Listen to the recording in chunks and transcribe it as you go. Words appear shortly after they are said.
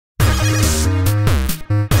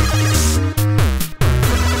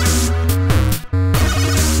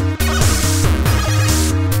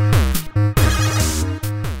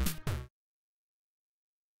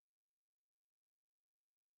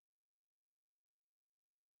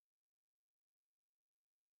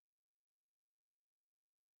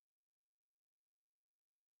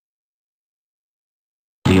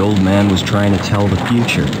old man was trying to tell the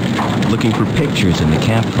future, looking for pictures in the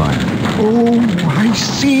campfire. Oh, I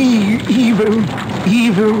see evil,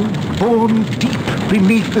 evil born deep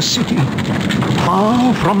beneath the city.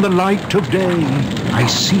 Far from the light of day, I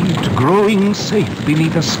see it growing safe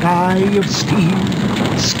beneath a sky of steel,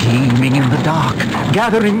 scheming in the dark,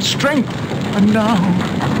 gathering strength. And now,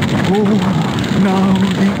 now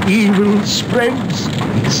the evil spreads.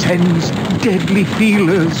 It sends deadly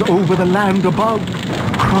feelers over the land above,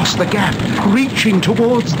 across the gap, reaching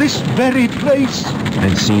towards this very place.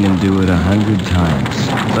 I'd seen him do it 100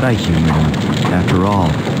 times, but I humored him. After all,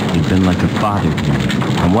 he'd been like a father to me.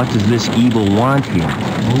 And what does this evil want here?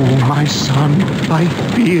 Oh, my son, I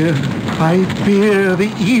fear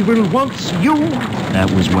the evil wants you.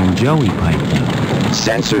 That was when Joey piped up.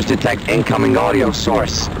 Sensors detect incoming audio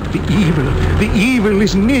source. The evil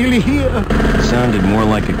is nearly here. It sounded more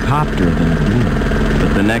like a copter than a demon.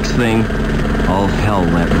 But the next thing, all hell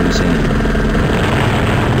let loose in.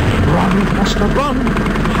 Run, Foster, run!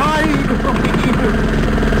 Hide from the evil!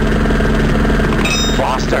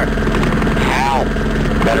 Foster! Help!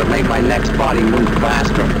 Better make my next body move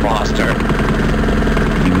faster, Foster.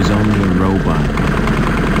 He was only a robot.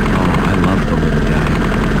 Oh, I love the little guy.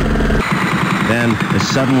 Then, as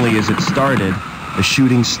suddenly as it started, the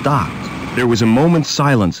shooting stopped. There was a moment's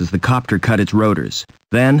silence as the copter cut its rotors.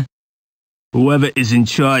 Then, "Whoever is in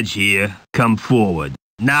charge here, come forward.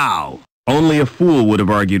 Now!" Only a fool would have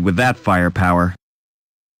argued with that firepower.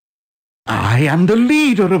 I am the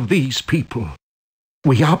leader of these people.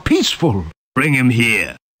 We are peaceful. "Bring him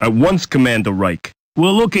here." At once, Commander Reich.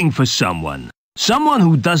 "We're looking for someone. Someone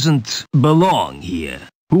who doesn't belong here.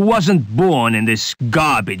 Who wasn't born in this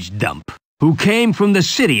garbage dump. Who came from the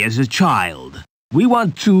city as a child. We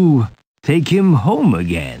want to take him home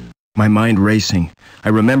again." My mind racing. I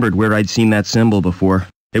remembered where I'd seen that symbol before.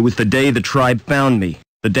 It was the day the tribe found me.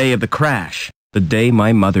 The day of the crash. The day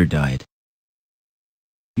my mother died.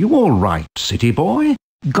 You all right, city boy?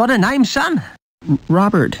 "Got a name, son?"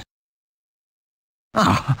 Robert.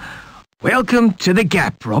 "Oh, welcome to the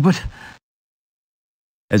Gap, Robert."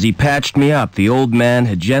 As he patched me up, the old man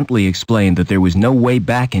had gently explained that there was no way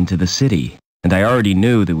back into the city, and I already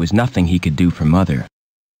knew there was nothing he could do for Mother.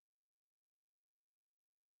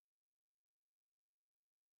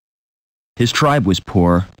 His tribe was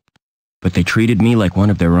poor, but they treated me like one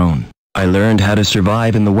of their own. I learned how to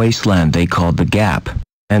survive in the wasteland they called the Gap,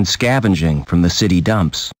 and scavenging from the city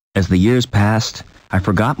dumps. As the years passed, I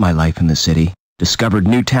forgot my life in the city, discovered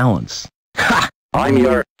new talents. Ha! I'm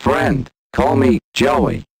your friend. Call me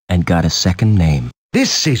Joey. And got a second name.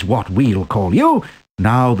 This is what we'll call you.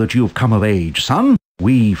 Now that you've come of age, son,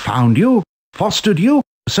 we found you, fostered you,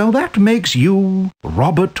 so that makes you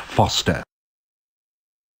Robert Foster.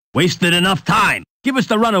 "Wasted enough time. Give us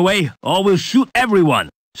the runaway, or we'll shoot everyone.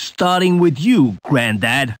 Starting with you,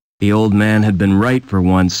 Granddad." The old man had been right for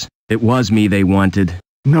once. It was me they wanted.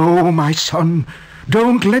 No, my son.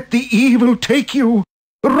 Don't let the evil take you.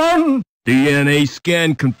 Run! DNA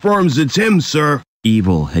scan confirms it's him, sir.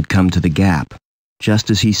 Evil had come to the Gap,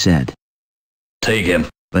 just as he said. Take him.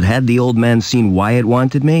 But had the old man seen why it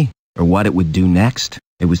wanted me, or what it would do next?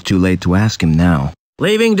 It was too late to ask him now.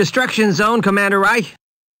 "Leaving destruction zone, Commander Reich."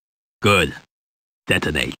 "Good.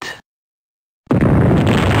 Detonate."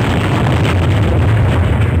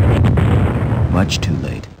 Much too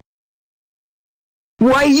late.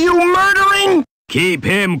 "Why, you murdering?" "Keep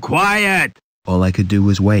him quiet." All I could do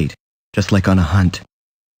was wait, just like on a hunt.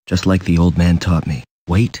 Just like the old man taught me.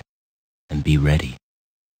 Wait and be ready.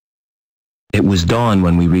 It was dawn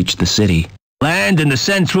when we reached the city. "Land in the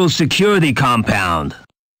central security compound."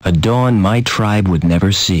 A dawn my tribe would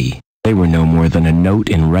never see. They were no more than a note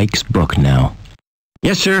in Reich's book now.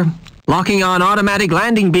 "Yes, sir. Locking on automatic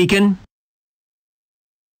landing beacon."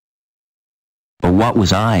 But what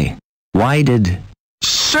was I? Why did...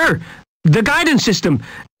 "Sir, the guidance system,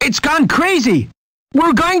 it's gone crazy.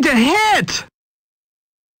 We're going to hit."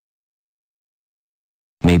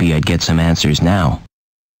 Maybe I'd get some answers now.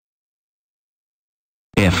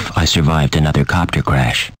 If I survived another copter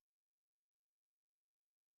crash.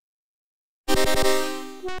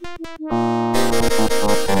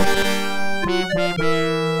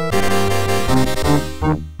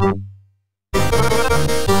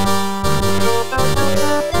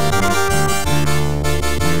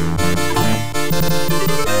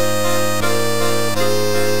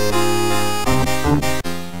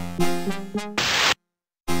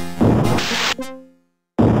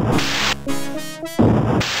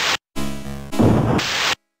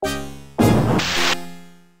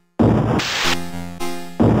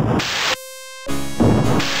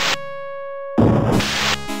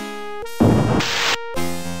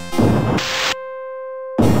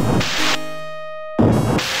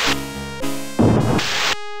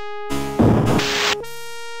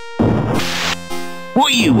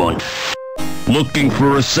 What you want? Looking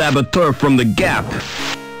for a saboteur from the Gap.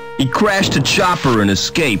 He crashed a chopper and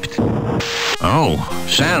escaped. Oh,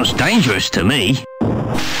 sounds dangerous to me.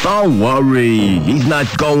 Don't worry, he's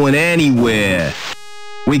not going anywhere.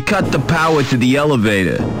 We cut the power to the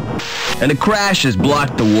elevator, and the crash has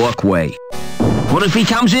blocked the walkway. What if he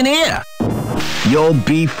comes in here? You'll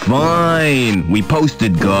be fine. We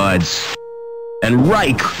posted guards. And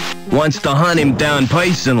Reich wants to hunt him down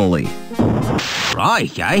personally.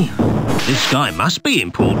 Right, eh? This guy must be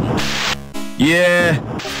important. Yeah,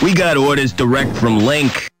 we got orders direct from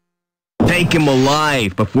Link. Take him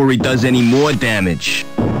alive before he does any more damage.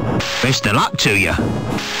 Best of luck to you.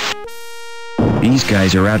 These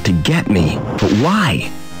guys are out to get me, but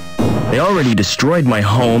why? They already destroyed my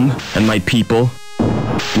home and my people.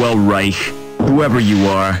 Well, Reich, whoever you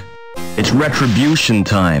are, it's retribution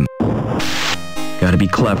time. Gotta be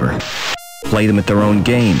clever. Play them at their own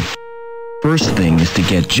game. First thing is to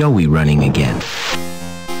get Joey running again.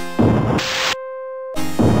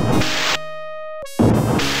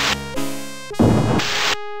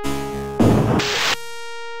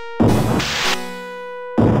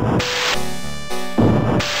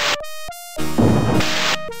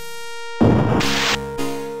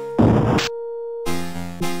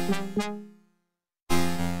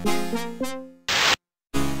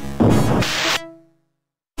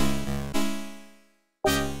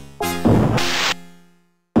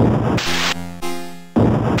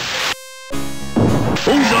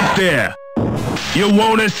 Who's up there? You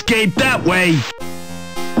won't escape that way.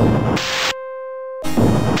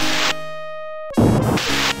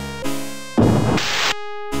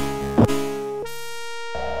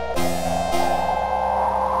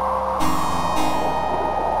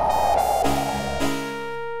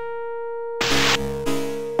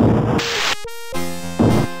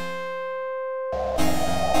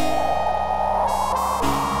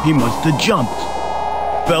 He must have jumped.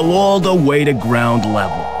 Fell all the way to ground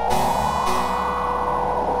level.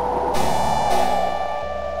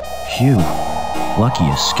 Phew, lucky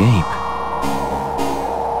escape.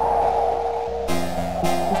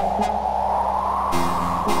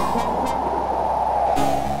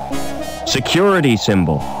 Security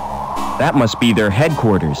symbol. That must be their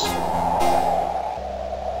headquarters.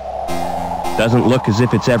 Doesn't look as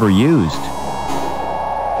if it's ever used.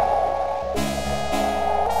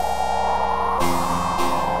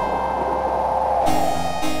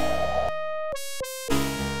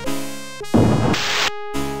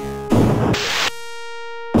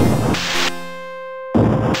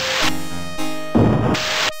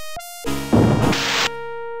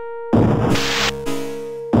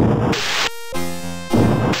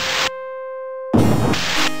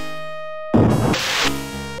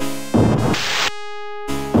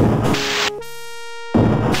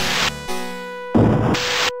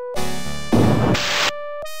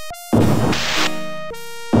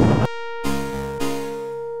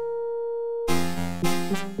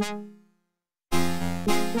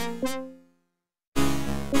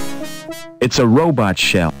 It's a robot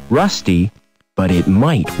shell. Rusty, but it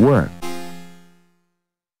might work.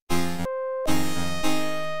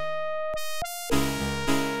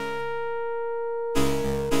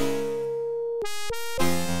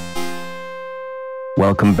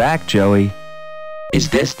 Welcome back, Joey. Is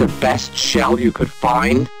this the best shell you could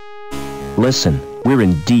find? Listen, we're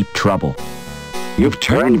in deep trouble. You've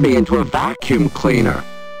turned me into a vacuum cleaner.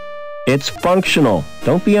 It's functional.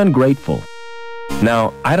 Don't be ungrateful.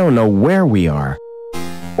 Now, I don't know where we are,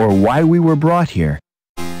 or why we were brought here,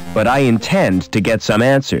 but I intend to get some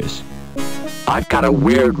answers. I've got a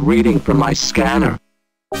weird reading from my scanner.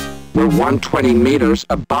 We're 120 meters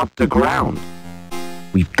above the ground.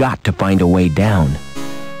 We've got to find a way down,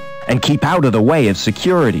 and keep out of the way of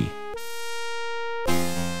security.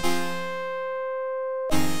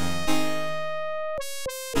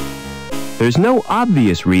 There's no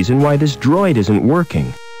obvious reason why this droid isn't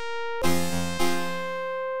working.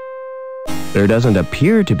 There doesn't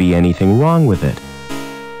appear to be anything wrong with it.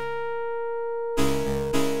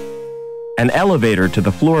 An elevator to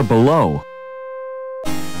the floor below.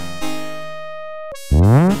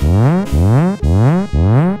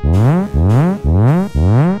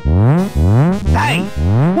 Hey,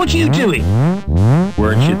 what are you doing?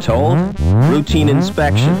 Weren't you told? Routine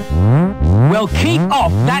inspection. Well, keep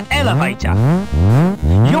off that elevator.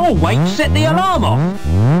 Your weight set the alarm off.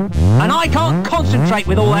 And I can't concentrate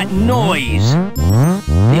with all that noise.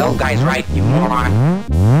 The old guy's right, you moron.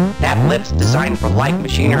 That lift's designed for light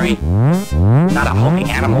machinery, not a hulking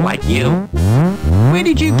animal like you. Where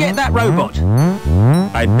did you get that robot?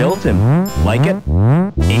 I built him. Like it?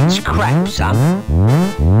 It's crap, son.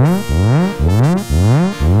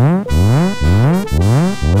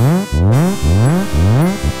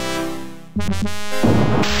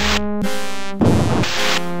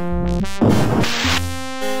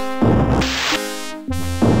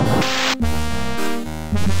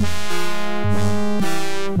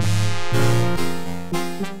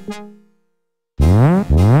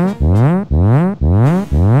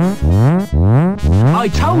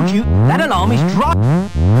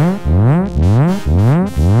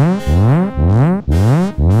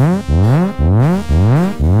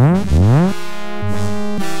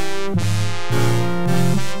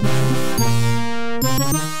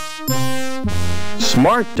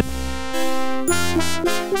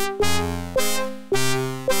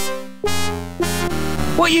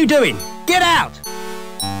 What are you doing? Get out!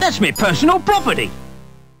 That's my personal property!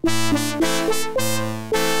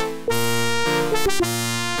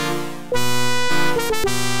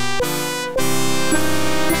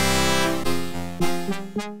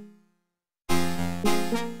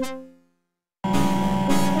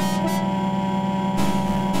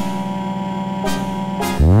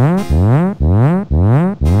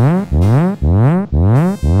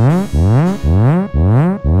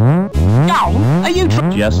 Are you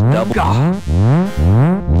Just double.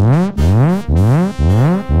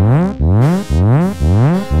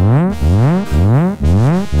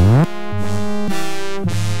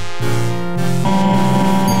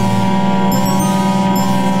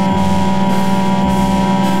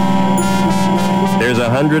 There's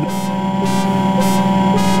 100.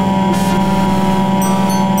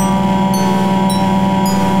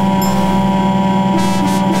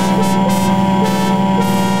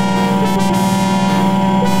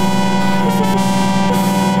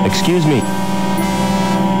 Excuse me.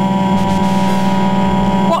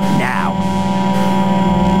 What now?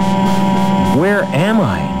 Where am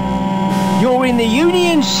I? You're in the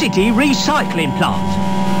Union City recycling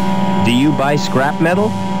plant. Do you buy scrap metal?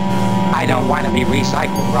 I don't want to be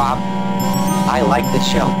recycled, Rob. I like the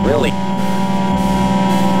show, really.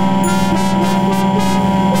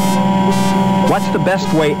 What's the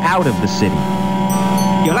best way out of the city?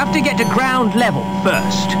 You'll have to get to ground level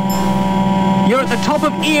first. You're at the top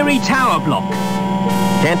of Erie Tower Block.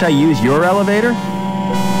 Can't I use your elevator?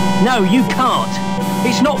 No, you can't.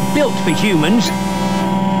 It's not built for humans.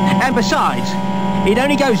 And besides, it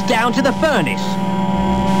only goes down to the furnace.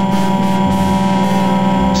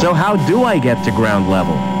 So how do I get to ground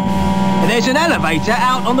level? There's an elevator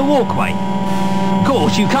out on the walkway. Of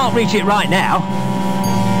course, you can't reach it right now.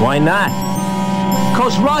 Why not?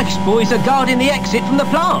 'Cause Reich's boys are guarding the exit from the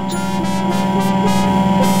plant.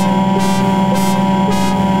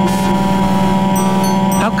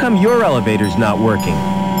 How come your elevator's not working?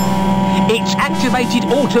 It's activated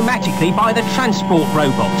automatically by the transport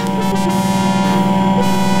robot.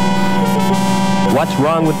 What's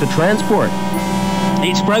wrong with the transport?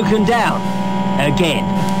 It's broken down. Again.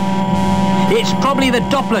 It's probably the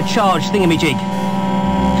Doppler charge thingamajig.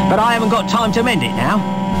 But I haven't got time to mend it now.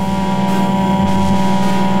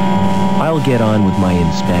 I'll get on with my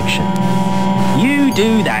inspection. You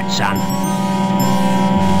do that, son.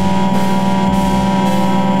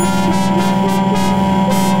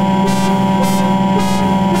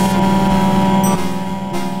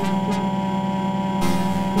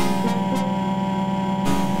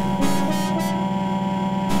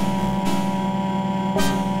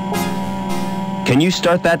 Can you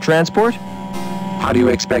start that transport? How do you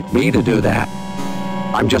expect me to do that?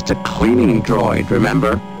 I'm just a cleaning droid,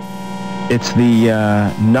 remember? It's the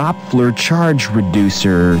Knopfler charge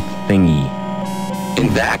reducer thingy.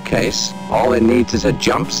 In that case, all it needs is a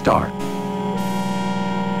jump start.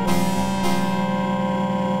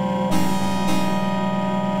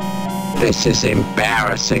 This is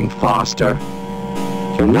embarrassing, Foster.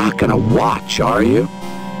 You're not gonna watch, are you?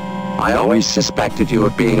 I always suspected you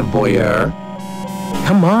of being a voyeur.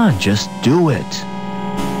 Come on, just do it.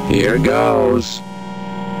 Here goes.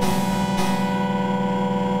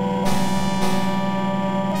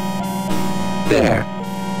 There.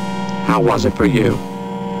 How was it for you?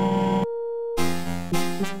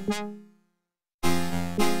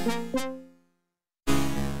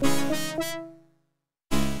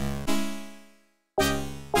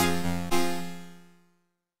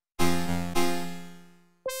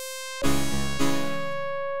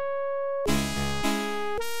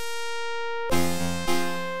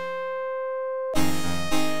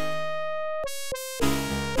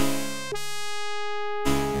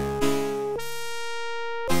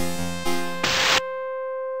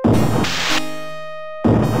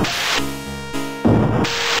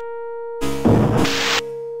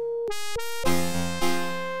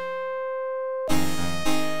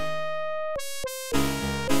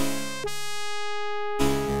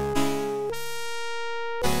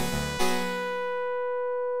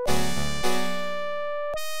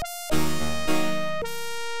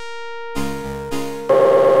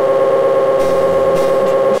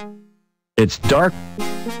 It's dark.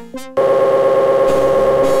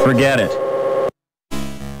 Forget it.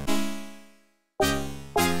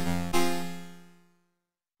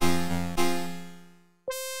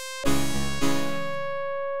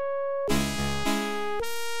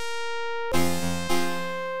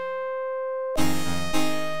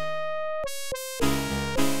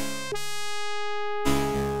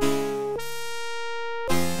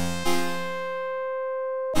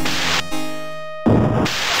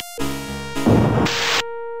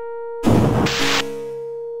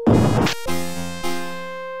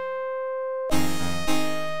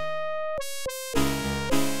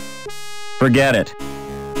 Forget it.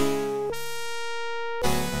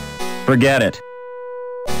 Forget it.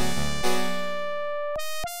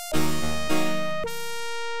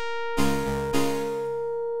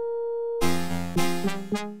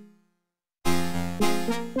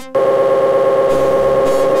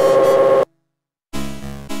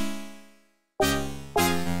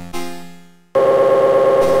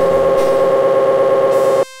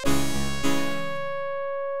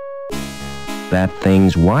 That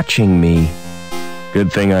thing's watching me.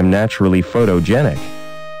 Good thing I'm naturally photogenic.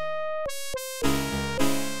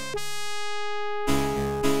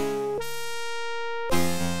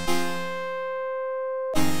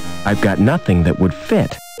 I've got nothing that would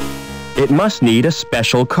fit. It must need a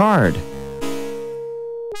special card.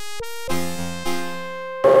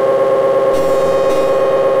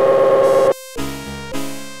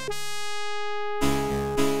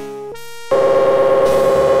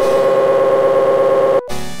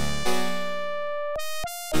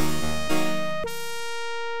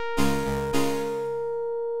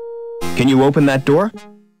 Can you open that door?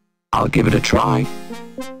 I'll give it a try.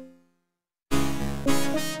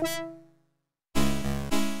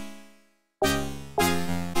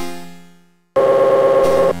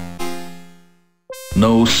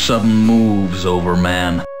 No sudden moves,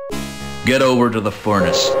 Overman. Get over to the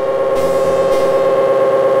furnace.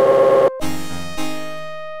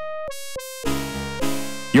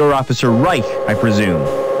 You're Officer Reich, I presume.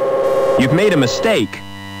 You've made a mistake.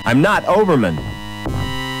 I'm not Overman.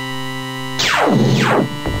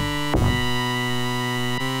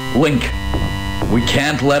 Link, we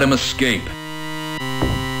can't let him escape.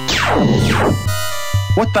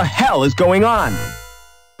 What the hell is going on?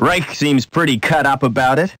 Reich seems pretty cut up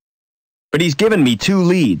about it. But he's given me 2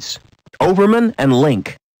 leads, Overman and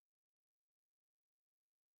Link.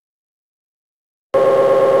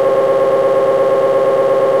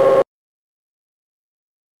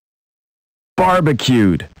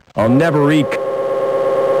 Barbecued. I'll never eat.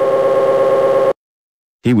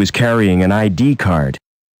 He was carrying an ID card.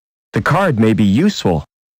 The card may be useful.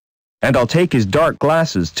 And I'll take his dark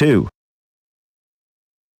glasses, too.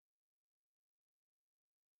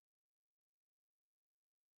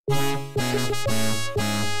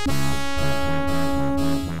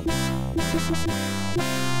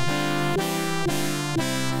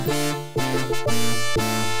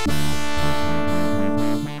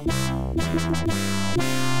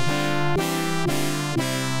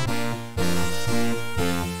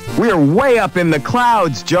 We're way up in the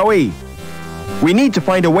clouds, Joey. We need to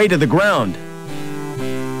find a way to the ground.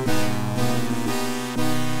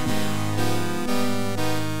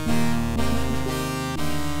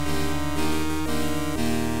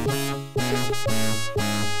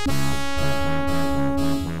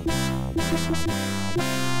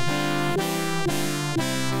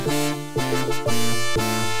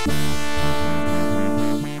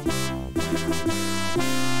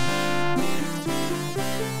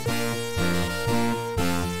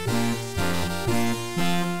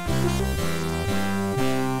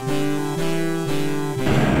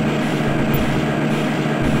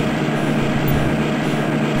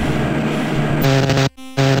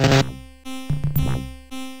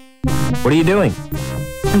 What are you doing?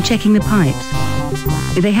 I'm checking the pipes.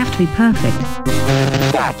 They have to be perfect.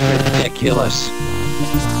 That's ridiculous.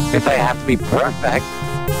 If they have to be perfect,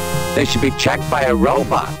 they should be checked by a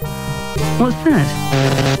robot. What's that?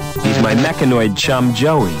 He's my mechanoid chum,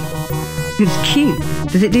 Joey. It's cute.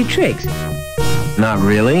 Does it do tricks? Not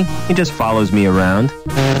really. He just follows me around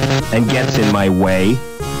and gets in my way.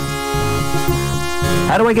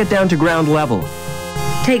 How do I get down to ground level?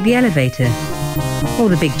 Take the elevator. Or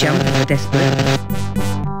the big jump if you're desperate.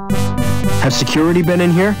 Has security been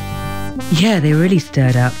in here? Yeah, they were really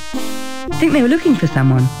stirred up. Think they were looking for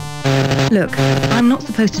someone. Look, I'm not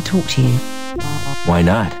supposed to talk to you. Why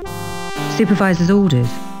not? Supervisor's orders.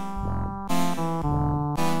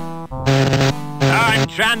 I'm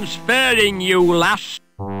transferring you, lass.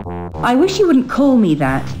 I wish you wouldn't call me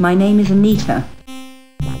that. My name is Anita.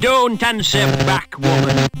 Don't answer back,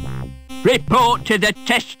 woman. Report to the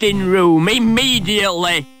testing room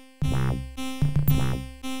immediately.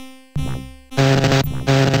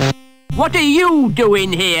 What are you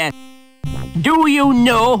doing here? Do you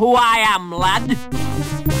know who I am, lad?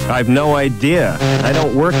 I've no idea. I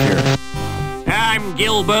don't work here. I'm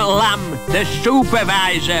Gilbert Lamb, the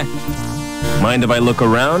supervisor. Mind if I look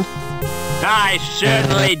around? I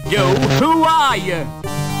certainly do. Who are you?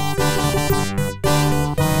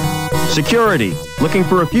 Security. Looking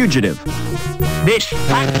for a fugitive. This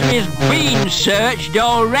factory's been searched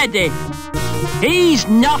already. He's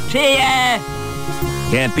not here.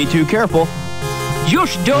 Can't be too careful.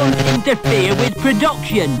 Just don't interfere with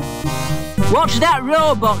production. What's that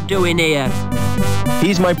robot doing here?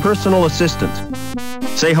 He's my personal assistant.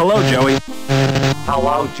 Say hello, Joey.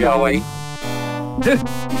 Hello, Joey.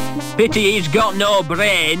 Pity he's got no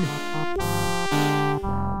brain.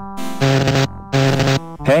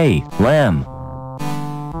 Hey, Lamb.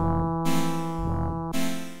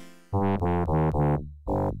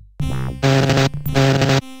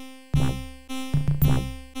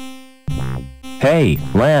 Hey,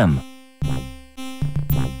 Lamb.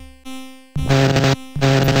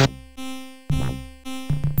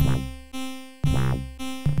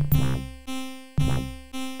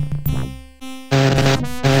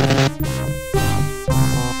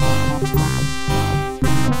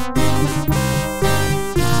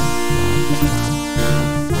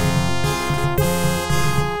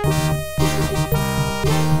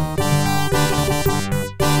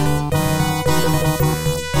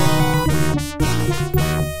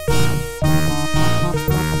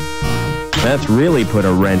 That's really put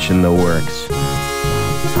a wrench in the works.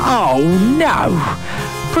 Oh,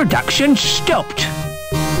 no! Production stopped.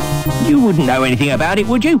 You wouldn't know anything about it,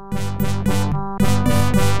 would you?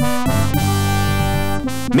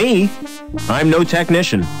 Me? I'm no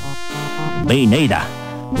technician. Me neither.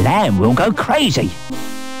 Lamb will go crazy.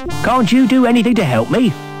 Can't you do anything to help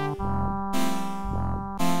me?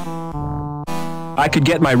 I could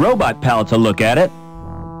get my robot pal to look at it.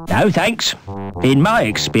 No, thanks. In my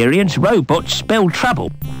experience, robots spell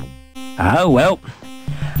trouble. Oh, well,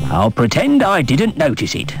 I'll pretend I didn't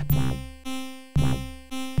notice it.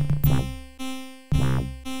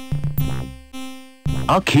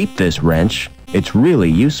 I'll keep this wrench. It's really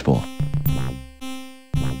useful.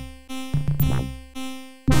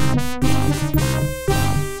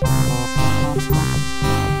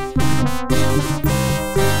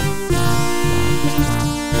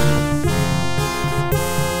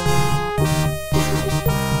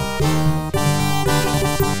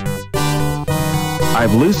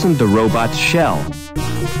 I've loosened the robot's shell.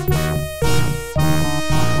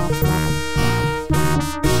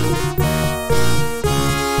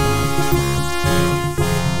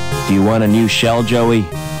 Do you want a new shell, Joey?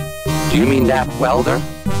 Do you mean that welder?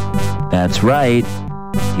 That's right.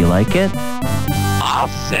 You like it? I'll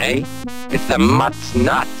say. It's the mutt's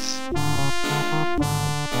nuts.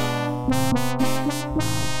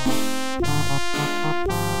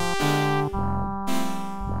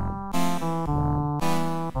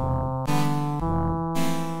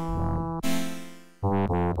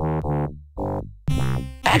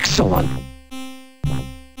 Excellent.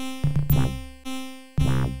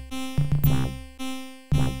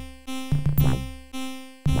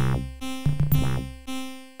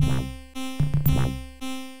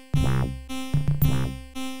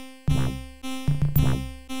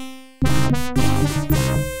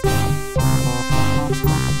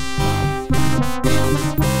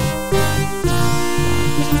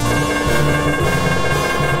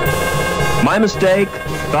 My mistake.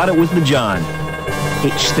 Thought it was the John.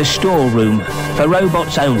 It's the storeroom, for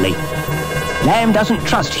robots only. Lamb doesn't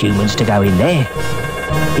trust humans to go in there,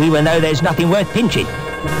 even though there's nothing worth pinching.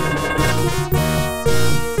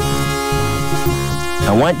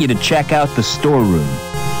 I want you to check out the storeroom.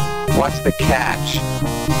 What's the catch?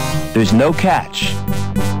 There's no catch.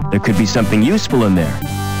 There could be something useful in there.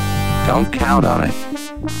 Don't count on it.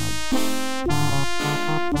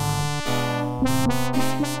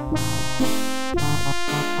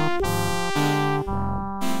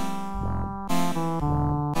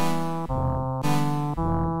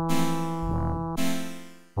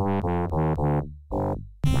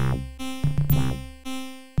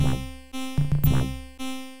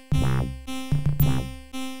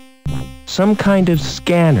 Some kind of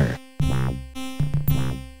scanner.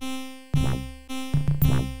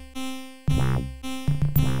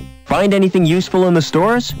 Find anything useful in the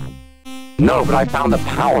stores? No, but I found the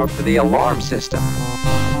power for the alarm system.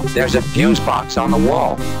 There's a fuse box on the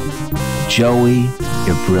wall. Joey,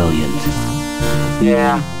 you're brilliant.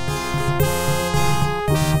 Yeah.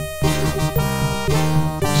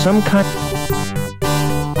 Some kind...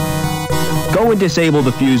 Go and disable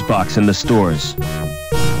the fuse box in the stores.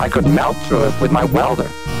 I could melt through it with my welder.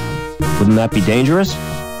 Wouldn't that be dangerous?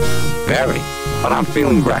 Very, but I'm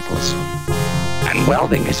feeling reckless. And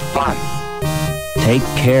welding is fun. Take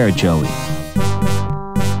care, Joey.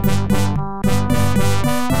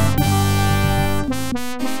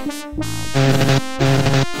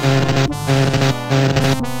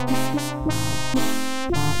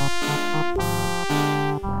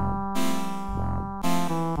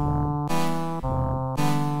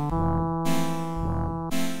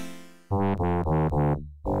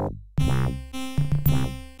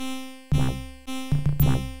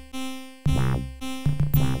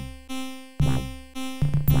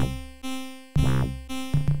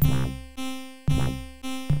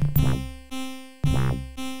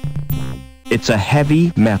 It's a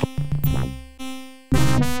heavy metal.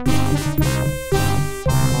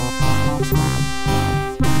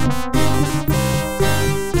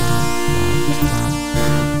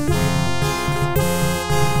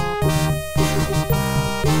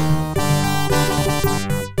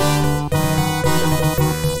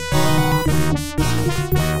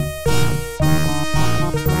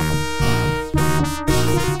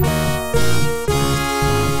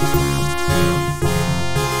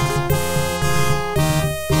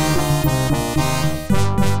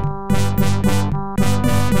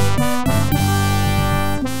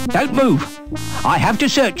 Don't move. I have to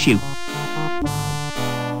search you.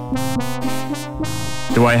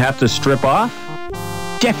 Do I have to strip off?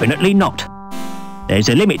 Definitely not. There's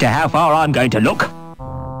a limit to how far I'm going to look.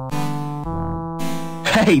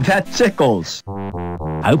 Hey, that tickles.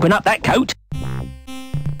 Open up that coat.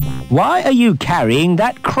 Why are you carrying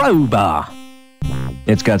that crowbar?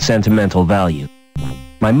 It's got sentimental value.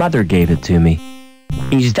 My mother gave it to me.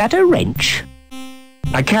 Is that a wrench?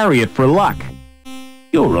 I carry it for luck.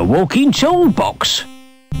 You're a walking toolbox.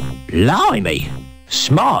 Blimey.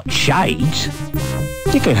 Smart shades.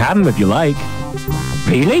 You can have them if you like.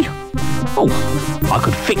 Really? Oh, I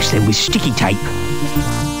could fix them with sticky tape.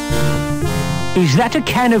 Is that a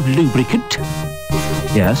can of lubricant?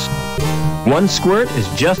 Yes. One squirt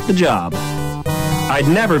is just the job. I'd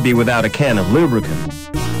never be without a can of lubricant.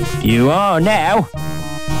 You are now.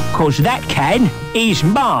 'Cause that can is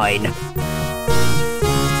mine.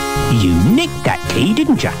 You nicked that key,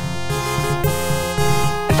 didn't you?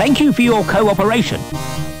 Thank you for your cooperation.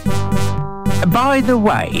 By the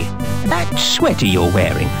way, that sweater you're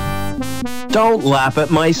wearing. Don't laugh at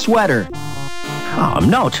my sweater. I'm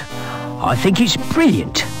not. I think it's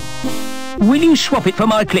brilliant. Will you swap it for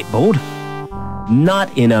my clipboard?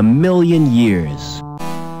 Not in a million years.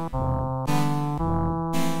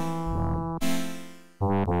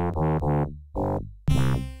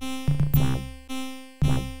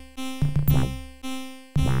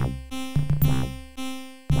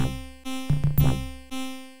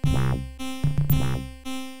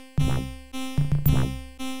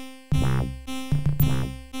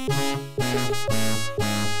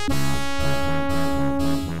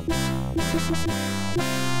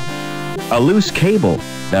 A loose cable.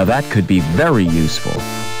 Now that could be very useful.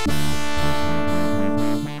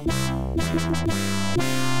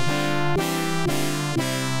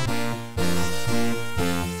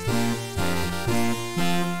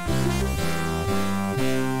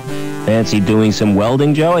 Fancy doing some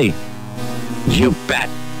welding, Joey? You bet.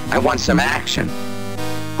 I want some action.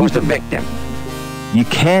 Who's the victim? You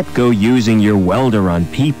can't go using your welder on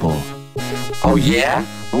people. Oh, yeah?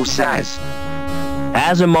 Who says?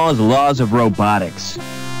 Asimov's laws of robotics.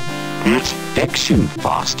 That's fiction,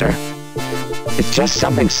 Foster. It's just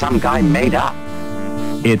something some guy made up.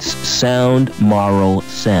 It's sound moral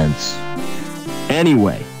sense.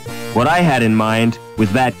 Anyway, what I had in mind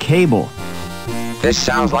was that cable. This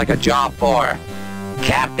sounds like a job for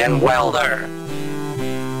Captain Welder.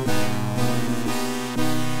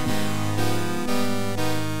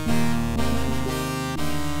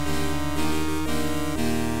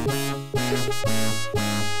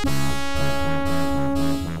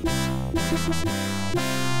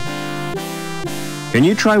 Can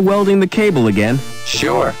you try welding the cable again?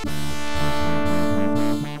 Sure.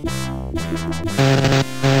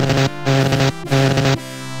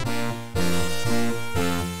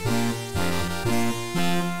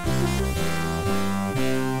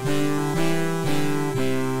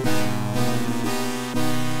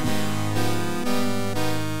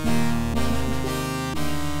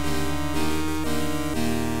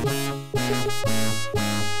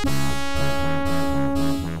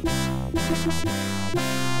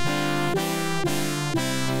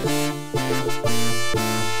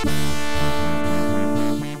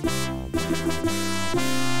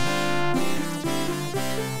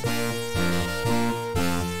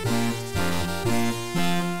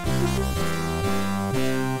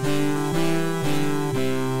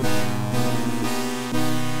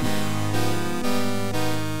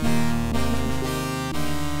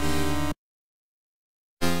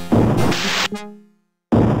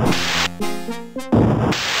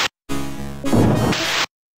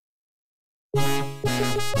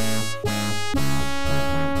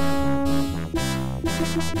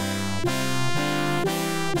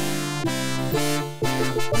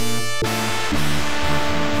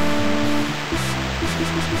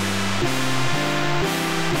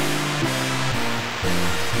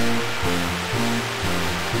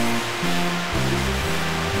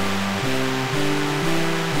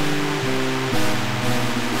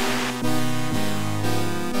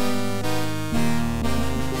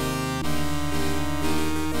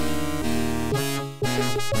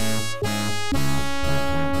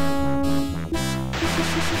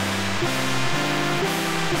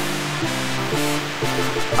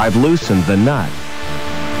 I've loosened the nut.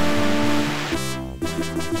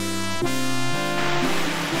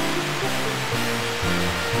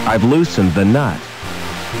 I've loosened the nut.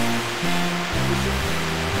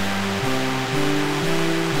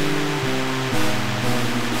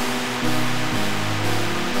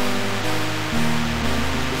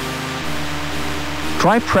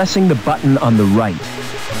 Try pressing the button on the right.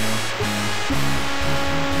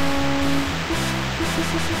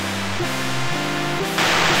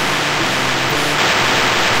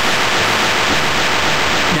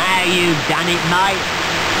 Now you've done it, mate.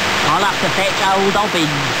 I'll have to fetch old Obbins.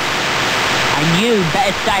 And you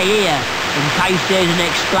better stay here in case there's an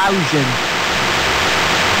explosion.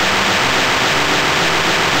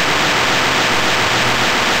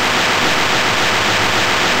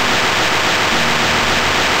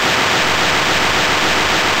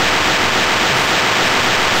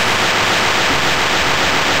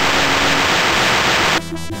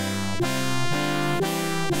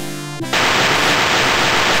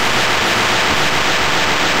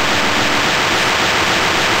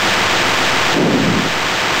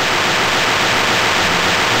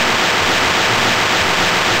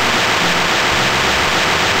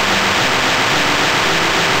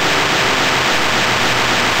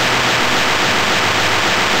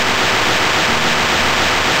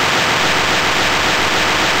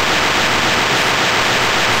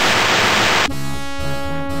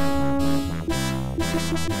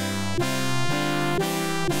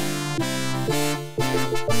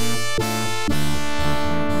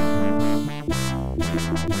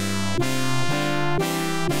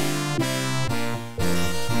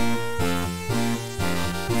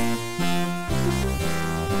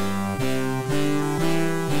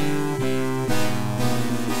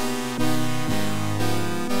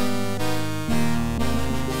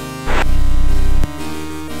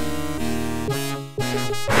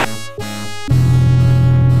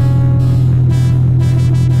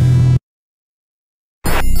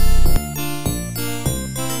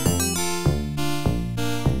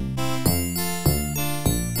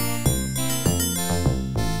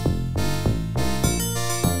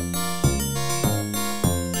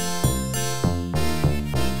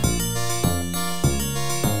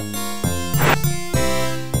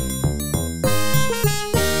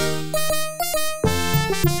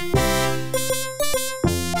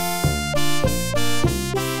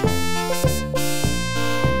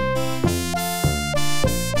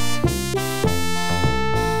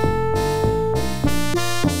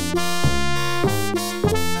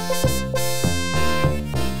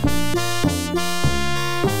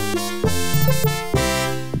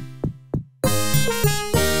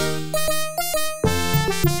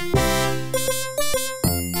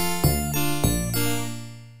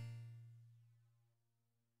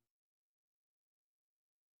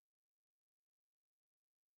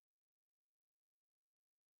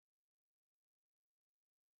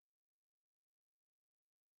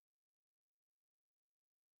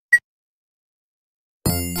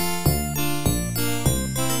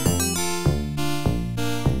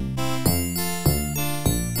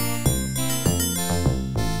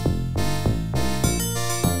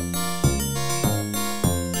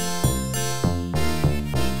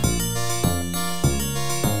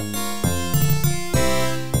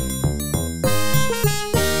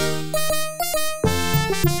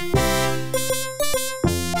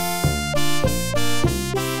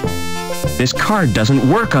 This card doesn't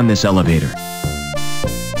work on this elevator.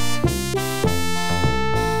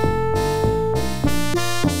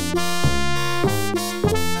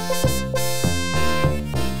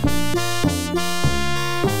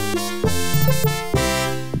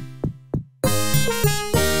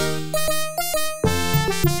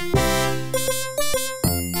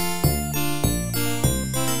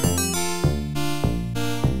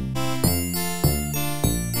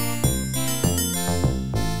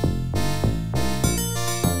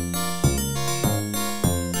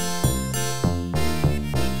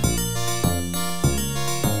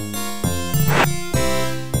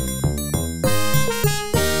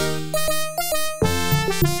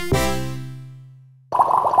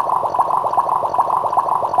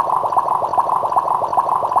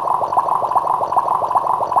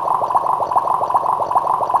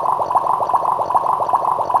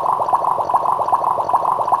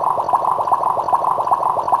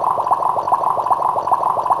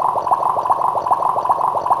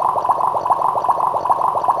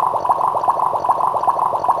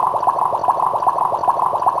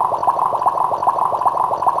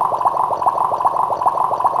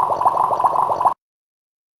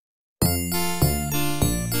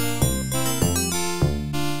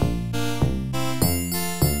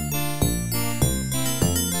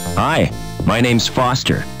 My name's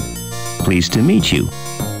Foster. Pleased to meet you.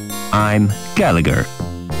 I'm Gallagher.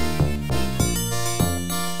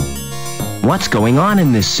 What's going on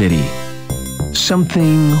in this city?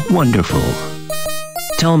 Something wonderful.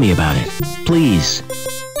 Tell me about it, please.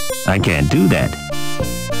 I can't do that.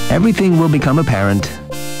 Everything will become apparent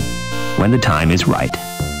when the time is right.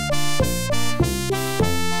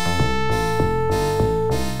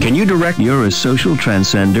 Can you direct? You're a social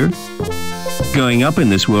transcender. Going up in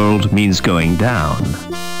this world means going down.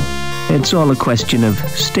 It's all a question of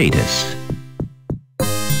status.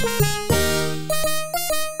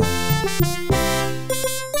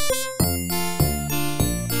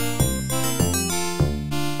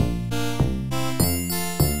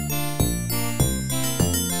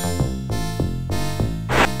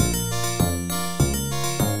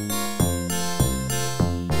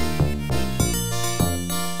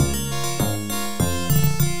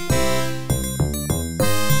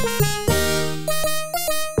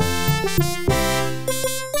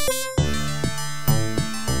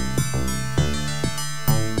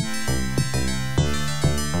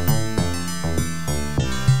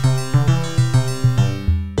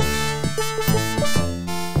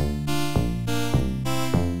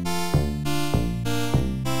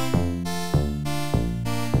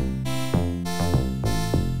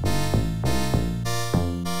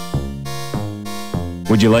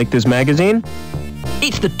 Would you like this magazine?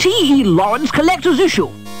 It's the T.E. Lawrence Collector's Issue.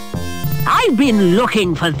 I've been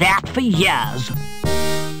looking for that for years.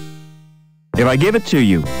 If I give it to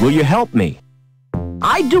you, will you help me?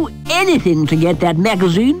 I'd do anything to get that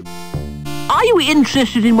magazine. Are you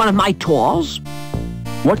interested in one of my tours?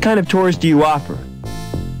 What kind of tours do you offer?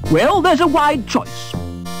 Well, there's a wide choice.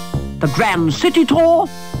 The Grand City Tour,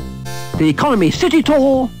 the Economy City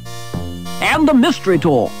Tour, and the Mystery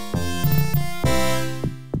Tour.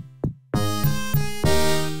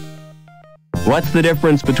 What's the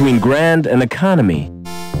difference between Grand and Economy?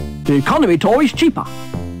 The Economy Tour is cheaper.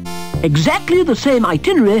 Exactly the same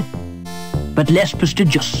itinerary, but less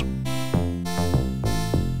prestigious.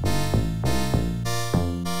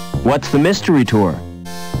 What's the Mystery Tour?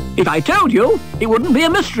 If I told you, it wouldn't be a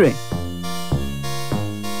mystery.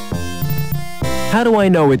 How do I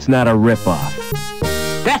know it's not a rip-off?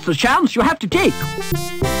 That's the chance you have to take.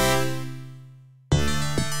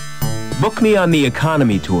 Book me on the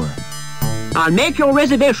Economy Tour. I'll make your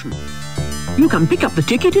reservation. You can pick up the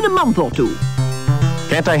ticket in a month or two.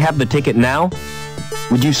 Can't I have the ticket now?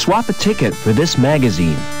 Would you swap a ticket for this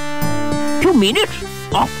magazine? You mean it?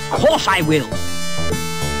 Of course I will.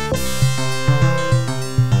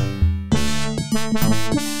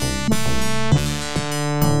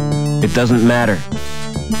 It doesn't matter.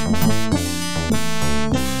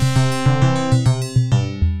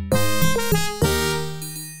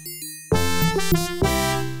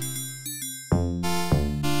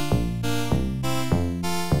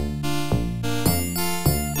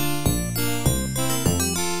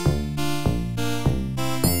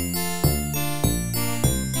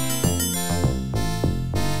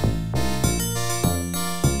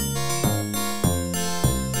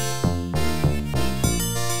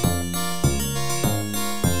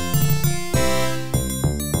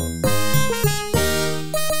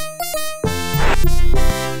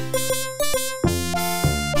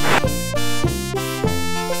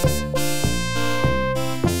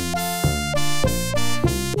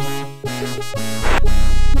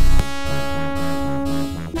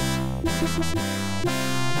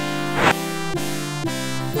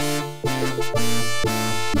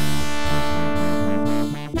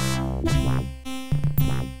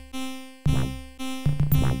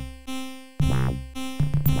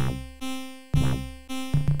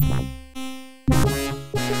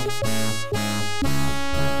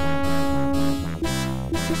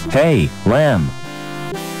 Hey, Lamb.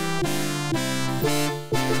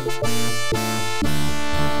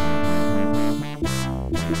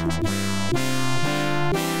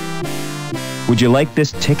 Would you like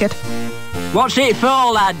this ticket? What's it for,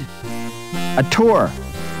 lad? A tour.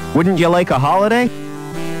 Wouldn't you like a holiday?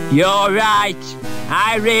 You're right.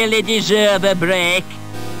 I really deserve a break.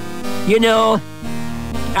 You know,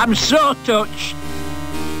 I'm so touched.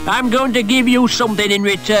 I'm going to give you something in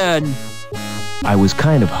return. I was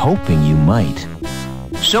kind of hoping you might.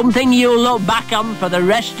 Something you'll look back on for the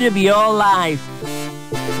rest of your life.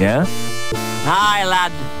 Yeah? Aye,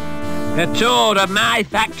 lad. A tour of my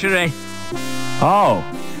factory. Oh,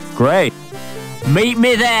 great. Meet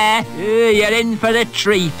me there. You're in for a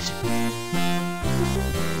treat.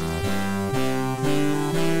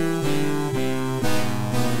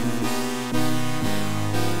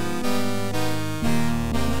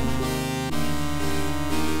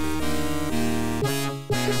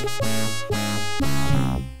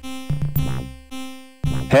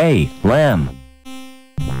 Hey, Lamb.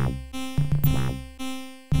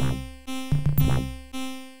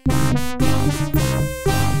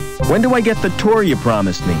 When do I get the tour you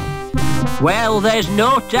promised me? Well, there's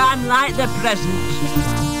no time like the present.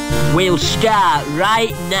 We'll start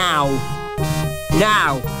right now.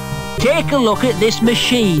 Now, take a look at this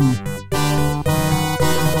machine.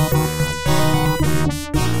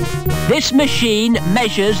 This machine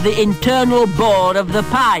measures the internal bore of the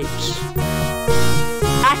pipes.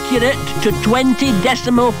 Accurate to 20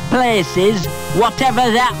 decimal places, whatever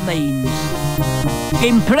that means.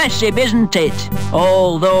 Impressive, isn't it?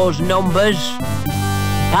 All those numbers.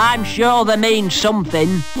 I'm sure they mean something.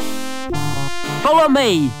 Follow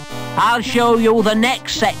me. I'll show you the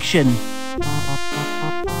next section.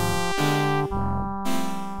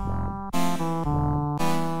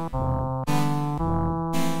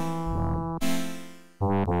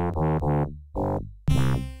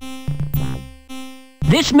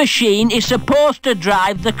 This machine is supposed to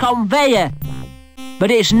drive the conveyor,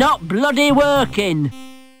 but it's not bloody working.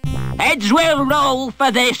 Heads will roll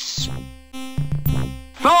for this.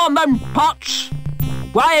 Foreman Potts,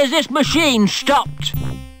 why has this machine stopped?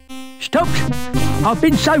 Stopped? I've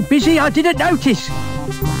been so busy I didn't notice.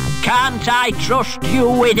 Can't I trust you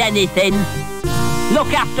with anything?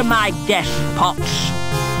 Look after my desk, Potts.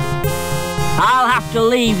 I'll have to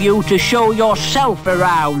leave you to show yourself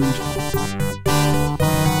around.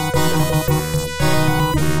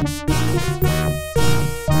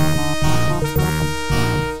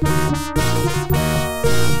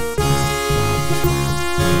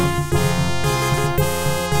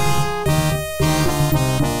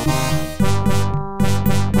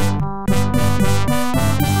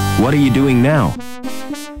 What are you doing now?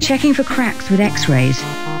 Checking for cracks with x-rays.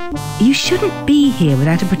 You shouldn't be here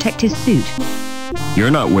without a protective suit.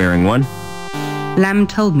 You're not wearing one. Lamb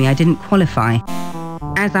told me I didn't qualify,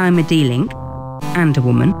 as I'm a D-Link and a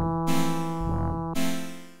woman.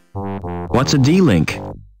 What's a D-Link?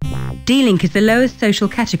 D-Link is the lowest social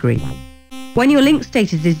category. When your link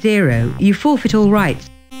status is 0, you forfeit all rights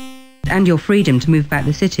and your freedom to move about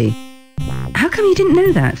the city. How come you didn't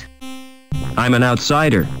know that? I'm an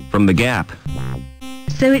outsider from the Gap.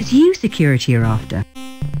 So it's you security are after.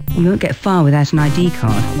 You won't get far without an ID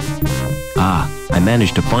card. Ah, I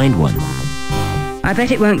managed to find one. I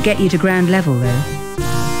bet it won't get you to ground level, though.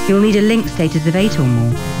 You'll need a link status of 8 or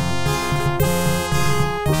more.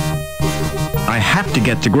 I have to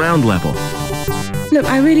get to ground level. Look,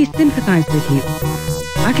 I really sympathise with you.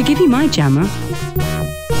 I could give you my jammer.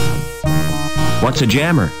 What's a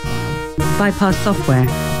jammer? Bypass software.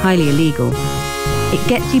 Highly illegal. It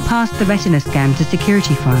gets you past the retina scan to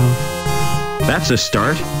security files. That's a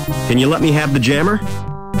start. Can you let me have the jammer?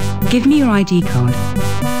 Give me your ID card.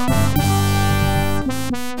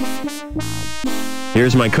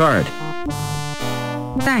 Here's my card.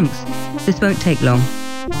 Thanks. This won't take long.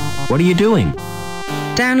 What are you doing?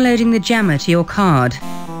 Downloading the jammer to your card.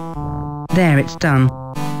 There, it's done.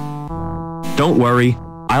 Don't worry.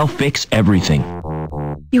 I'll fix everything.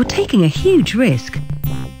 You're taking a huge risk.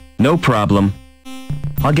 No problem.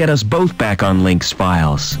 I'll get us both back on Link's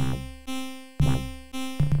files.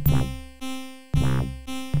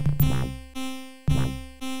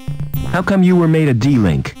 How come you were made a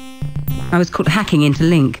D-Link? I was caught hacking into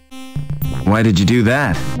Link. Why did you do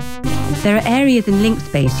that? There are areas in Link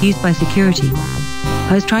space used by security.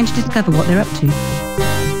 I was trying to discover what they're up to.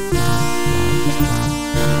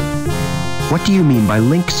 What do you mean by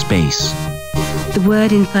Link space? The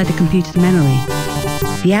word inside the computer's memory.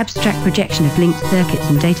 The abstract projection of linked circuits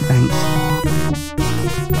and databanks.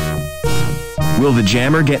 Will the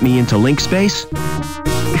jammer get me into Link space?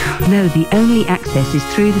 No, the only access is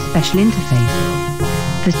through the special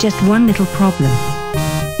interface. There's just one little problem.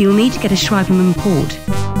 You'll need to get a Schreiberman port.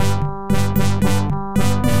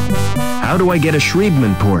 How do I get a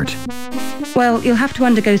Schreiberman port? Well, you'll have to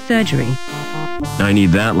undergo surgery. I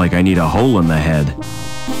need that like I need a hole in the head.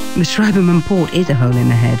 The Schreiberman port is a hole in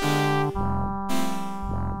the head.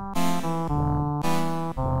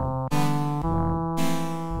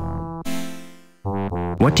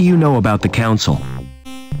 What do you know about the council?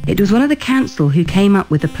 It was one of the council who came up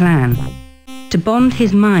with a plan to bond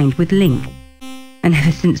his mind with Link. And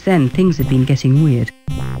ever since then, things have been getting weird.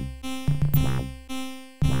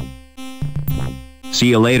 See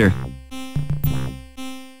you later.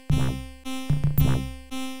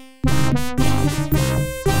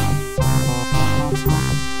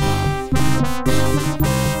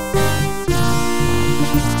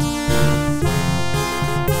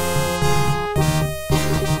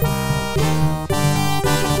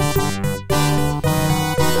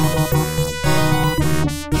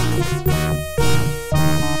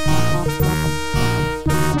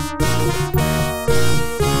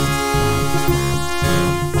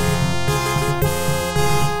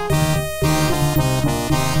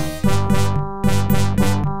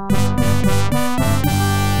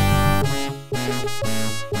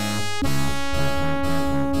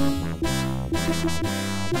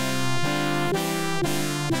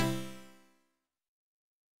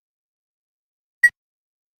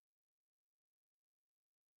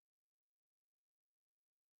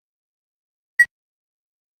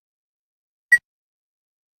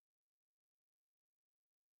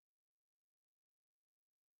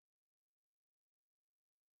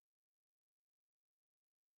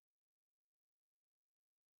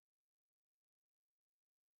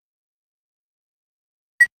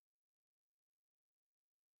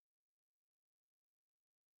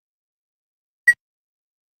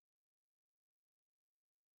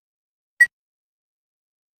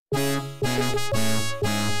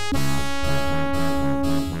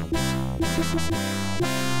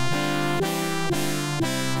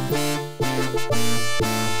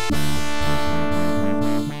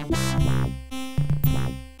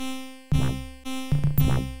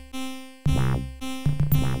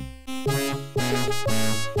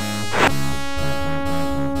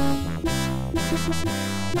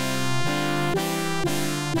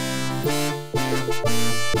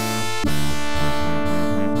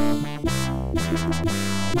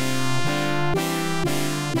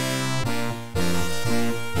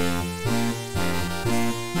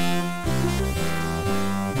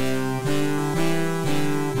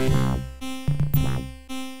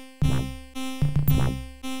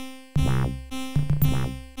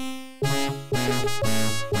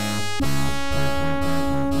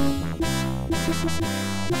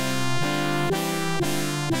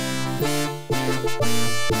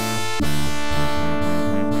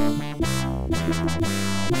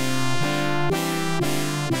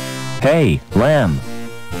 Hey, Lamb.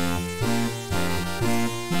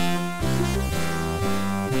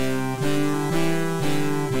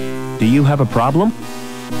 Do you have a problem?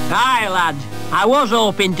 Hi, lad. I was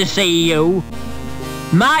hoping to see you.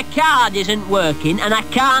 My card isn't working and I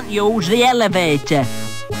can't use the elevator.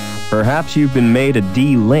 Perhaps you've been made a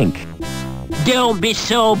D-Link. Don't be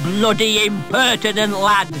so bloody impertinent,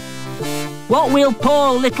 lad. What will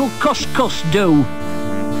poor little Couscous do?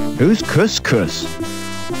 Who's Couscous?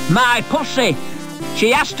 My pussy.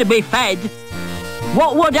 She has to be fed.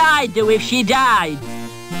 What would I do if she died?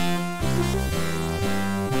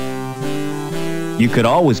 You could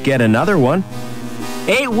always get another one.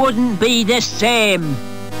 It wouldn't be the same.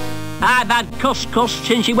 I've had Couscous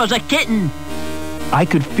since she was a kitten. I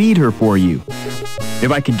could feed her for you,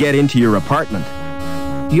 if I could get into your apartment.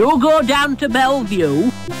 You go down to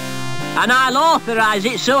Bellevue, and I'll authorise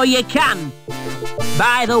it so you can.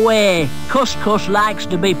 By the way, Couscous likes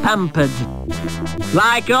to be pampered.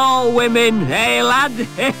 Like all women, eh, lad?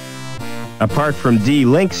 Apart from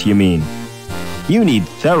D-Links, you mean? You need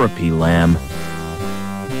therapy, Lamb.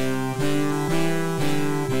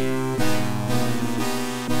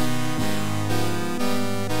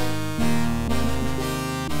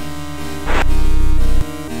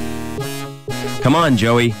 Come on,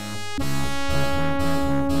 Joey.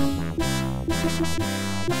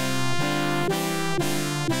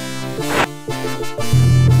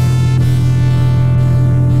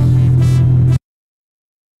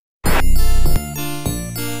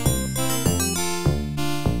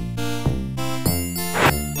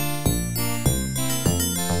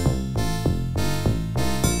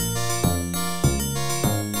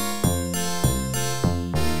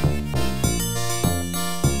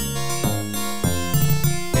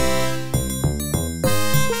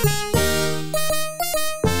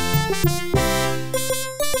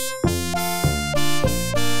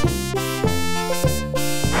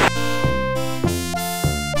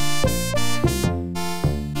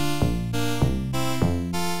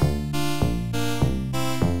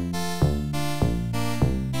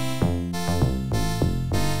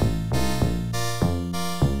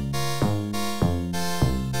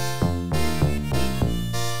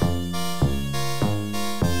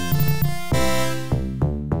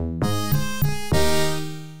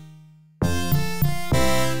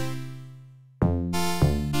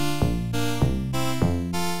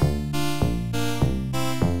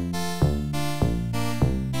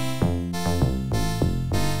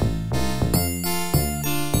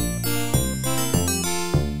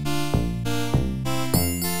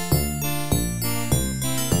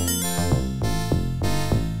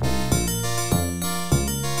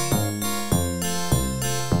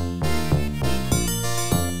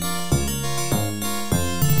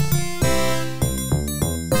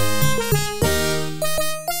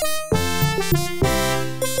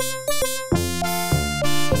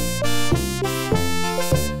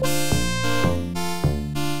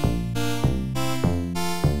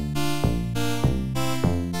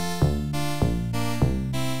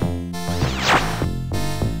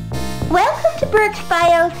 Welcome to Burke's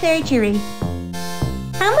Biosurgery.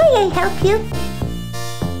 How may I help you?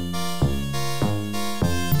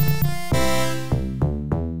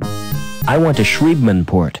 I want a Shriebman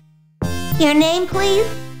port. Your name, please?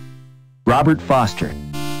 Robert Foster.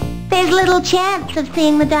 There's little chance of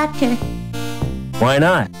seeing the doctor. Why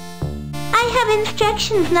not? I have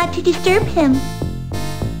instructions not to disturb him.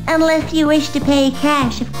 Unless you wish to pay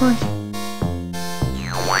cash, of course.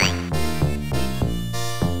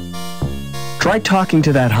 Try talking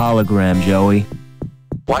to that hologram, Joey.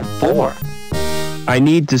 What for? I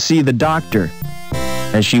need to see the doctor,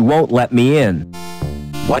 and she won't let me in.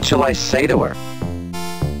 What shall I say to her?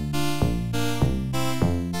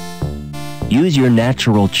 Use your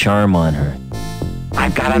natural charm on her.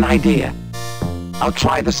 I've got an idea. I'll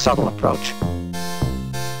try the subtle approach.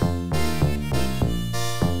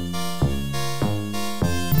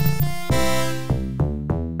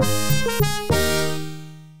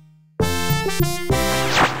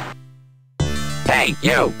 Hey,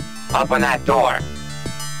 you! Open that door!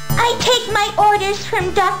 I take my orders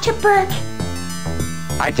from Dr. Burke.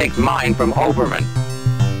 I take mine from Oberman.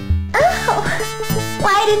 Oh,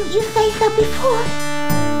 why didn't you say so before?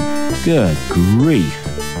 Good grief.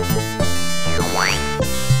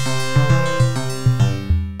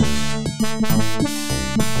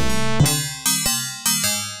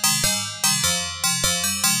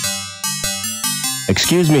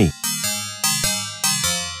 Excuse me.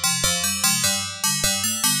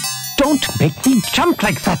 Don't make me jump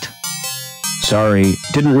like that. Sorry,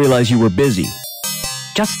 didn't realize you were busy.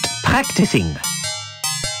 Just practicing.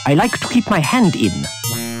 I like to keep my hand in.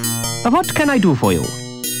 What can I do for you?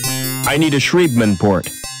 I need a Schriebman port.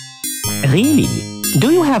 Really?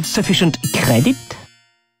 Do you have sufficient credit?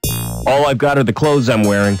 All I've got are the clothes I'm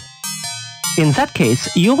wearing. In that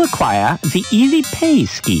case, you require the easy pay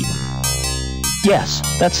scheme. Yes,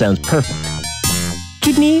 that sounds perfect.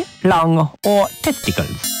 Kidney, lung, or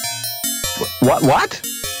testicles. What?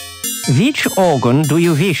 Which organ do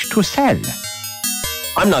you wish to sell?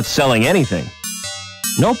 I'm not selling anything.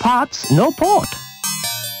 No parts, no port.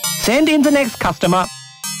 Send in the next customer.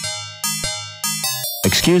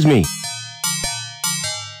 Excuse me.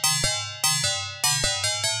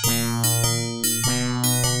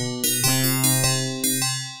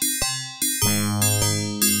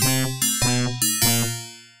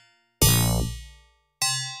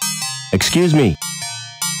 Excuse me.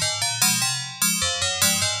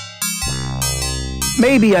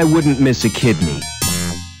 Maybe I wouldn't miss a kidney.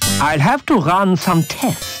 I'll have to run some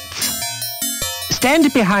tests.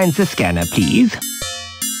 Stand behind the scanner, please.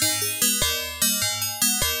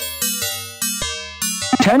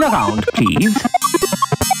 Turn around, please.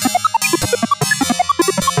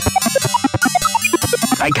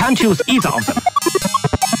 I can't use either of them.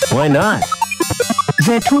 Why not?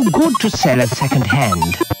 They're too good to sell as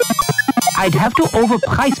second-hand. I'd have to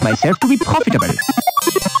overprice myself to be profitable.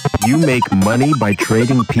 You make money by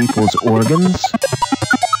trading people's organs?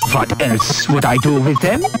 What else would I do with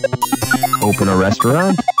them? Open a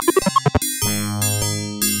restaurant?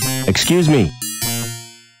 Excuse me.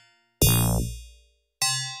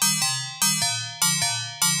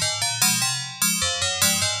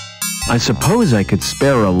 I suppose I could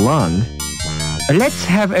spare a lung. Let's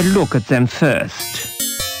have a look at them first.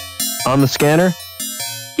 On the scanner?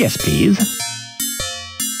 Yes, please.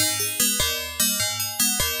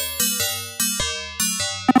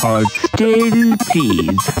 Hold still,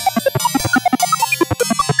 please.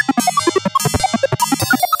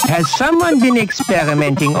 Has someone been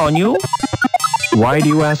experimenting on you? Why do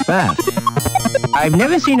you ask that? I've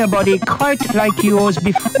never seen a body quite like yours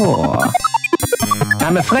before.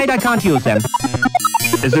 I'm afraid I can't use them.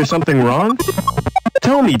 Is there something wrong?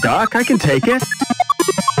 Tell me, Doc, I can take it.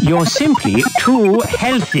 You're simply too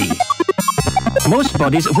healthy. Most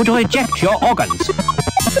bodies would reject your organs.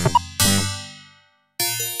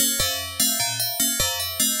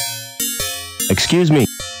 Excuse me.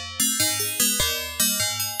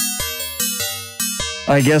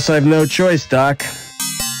 I guess I've no choice, Doc.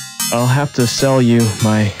 I'll have to sell you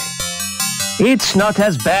my... It's not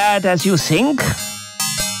as bad as you think.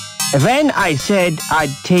 When I said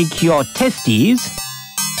I'd take your testes,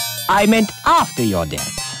 I meant after your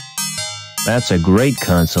death. That's a great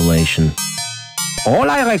consolation. All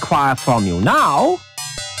I require from you now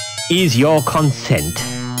is your consent.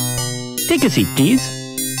 Take a seat, please.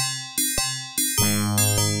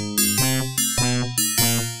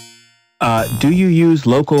 Do you use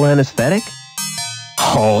local anesthetic?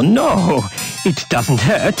 Oh no, it doesn't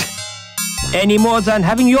hurt. Any more than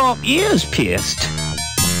having your ears pierced.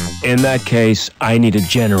 In that case, I need a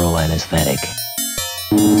general anesthetic.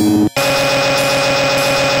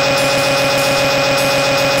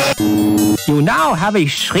 You now have a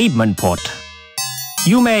Schriebman port.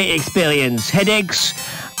 You may experience headaches,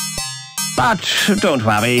 but don't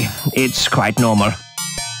worry, it's quite normal.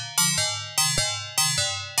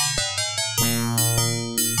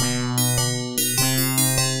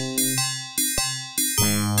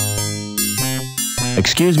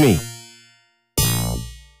 Excuse me.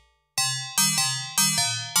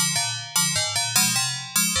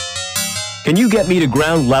 Can you get me to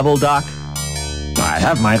ground level, Doc? I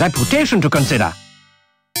have my reputation to consider.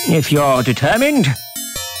 If you're determined,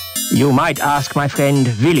 you might ask my friend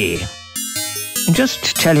Willie.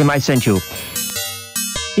 Just tell him I sent you.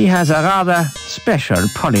 He has a rather special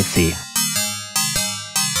policy.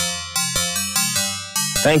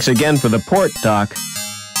 Thanks again for the port, Doc.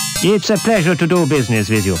 It's a pleasure to do business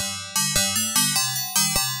with you.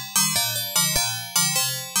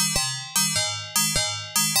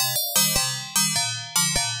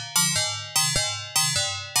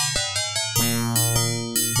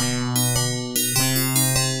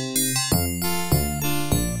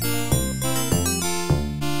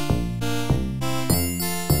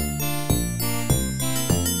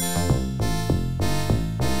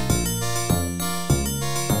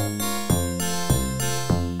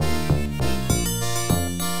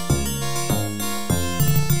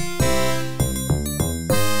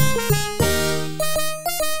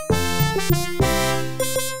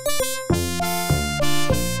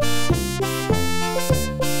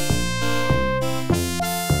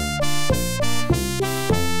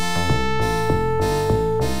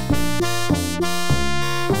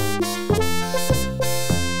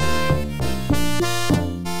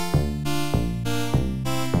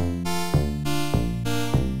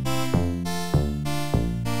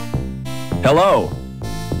 Hello.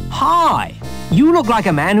 Hi. You look like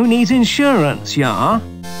a man who needs insurance, yeah?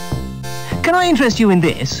 Can I interest you in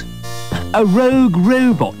this? A rogue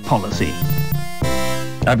robot policy.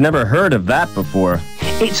 I've never heard of that before.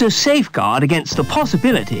 It's a safeguard against the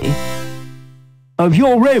possibility of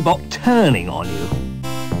your robot turning on you.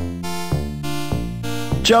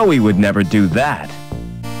 Joey would never do that.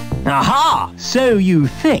 Aha! So you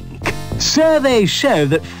think. Surveys show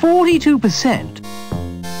that 42%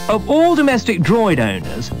 of all domestic droid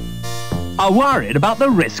owners are worried about the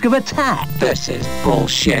risk of attack. This is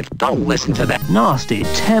bullshit. Don't listen to that. Nasty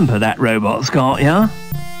temper that robot's got, yeah?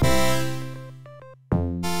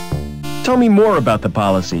 Tell me more about the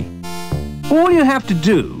policy. All you have to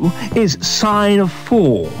do is sign a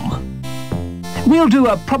form. We'll do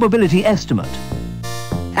a probability estimate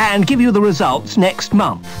and give you the results next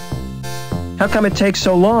month. How come it takes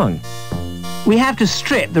so long? We have to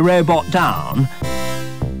strip the robot down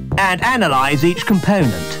and analyze each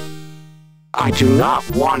component. I do not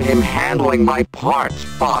want him handling my parts,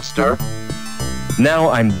 Foster. Now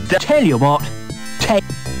I'm Tell you what, take...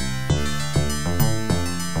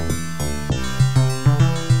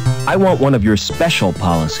 I want one of your special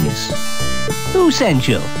policies. Who sent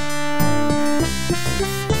you?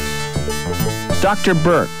 Dr.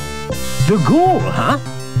 Burke. The ghoul, huh?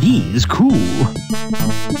 He's cool.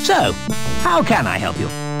 So, how can I help you?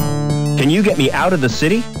 Can you get me out of the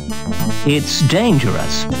city? It's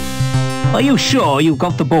dangerous. Are you sure you've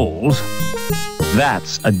got the balls?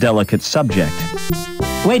 That's a delicate subject.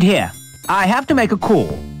 Wait here. I have to make a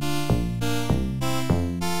call.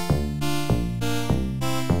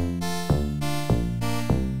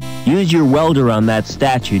 Use your welder on that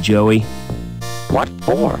statue, Joey. What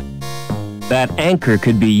for? That anchor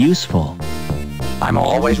could be useful. I'm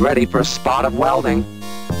always ready for a spot of welding.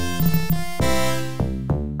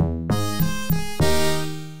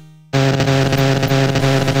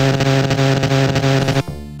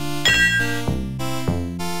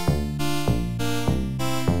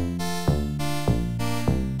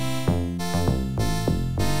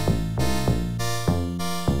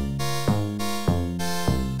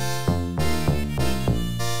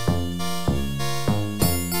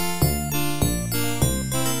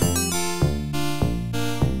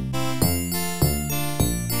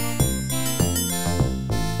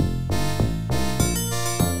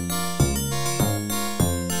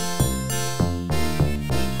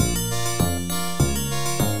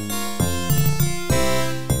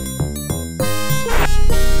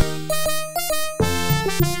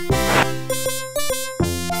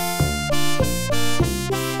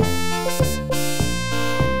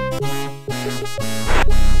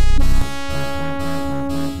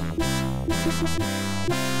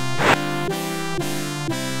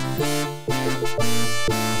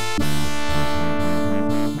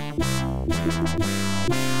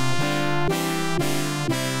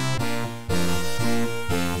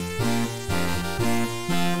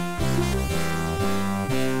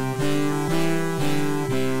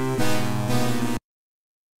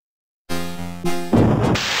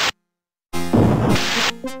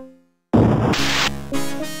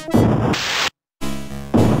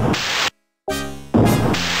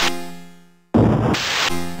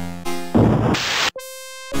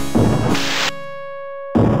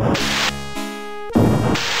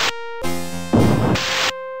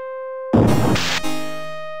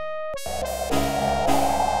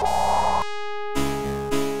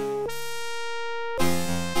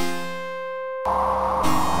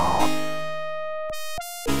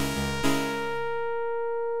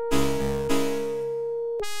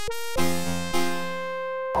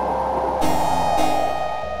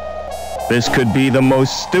 This could be the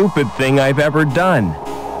most stupid thing I've ever done.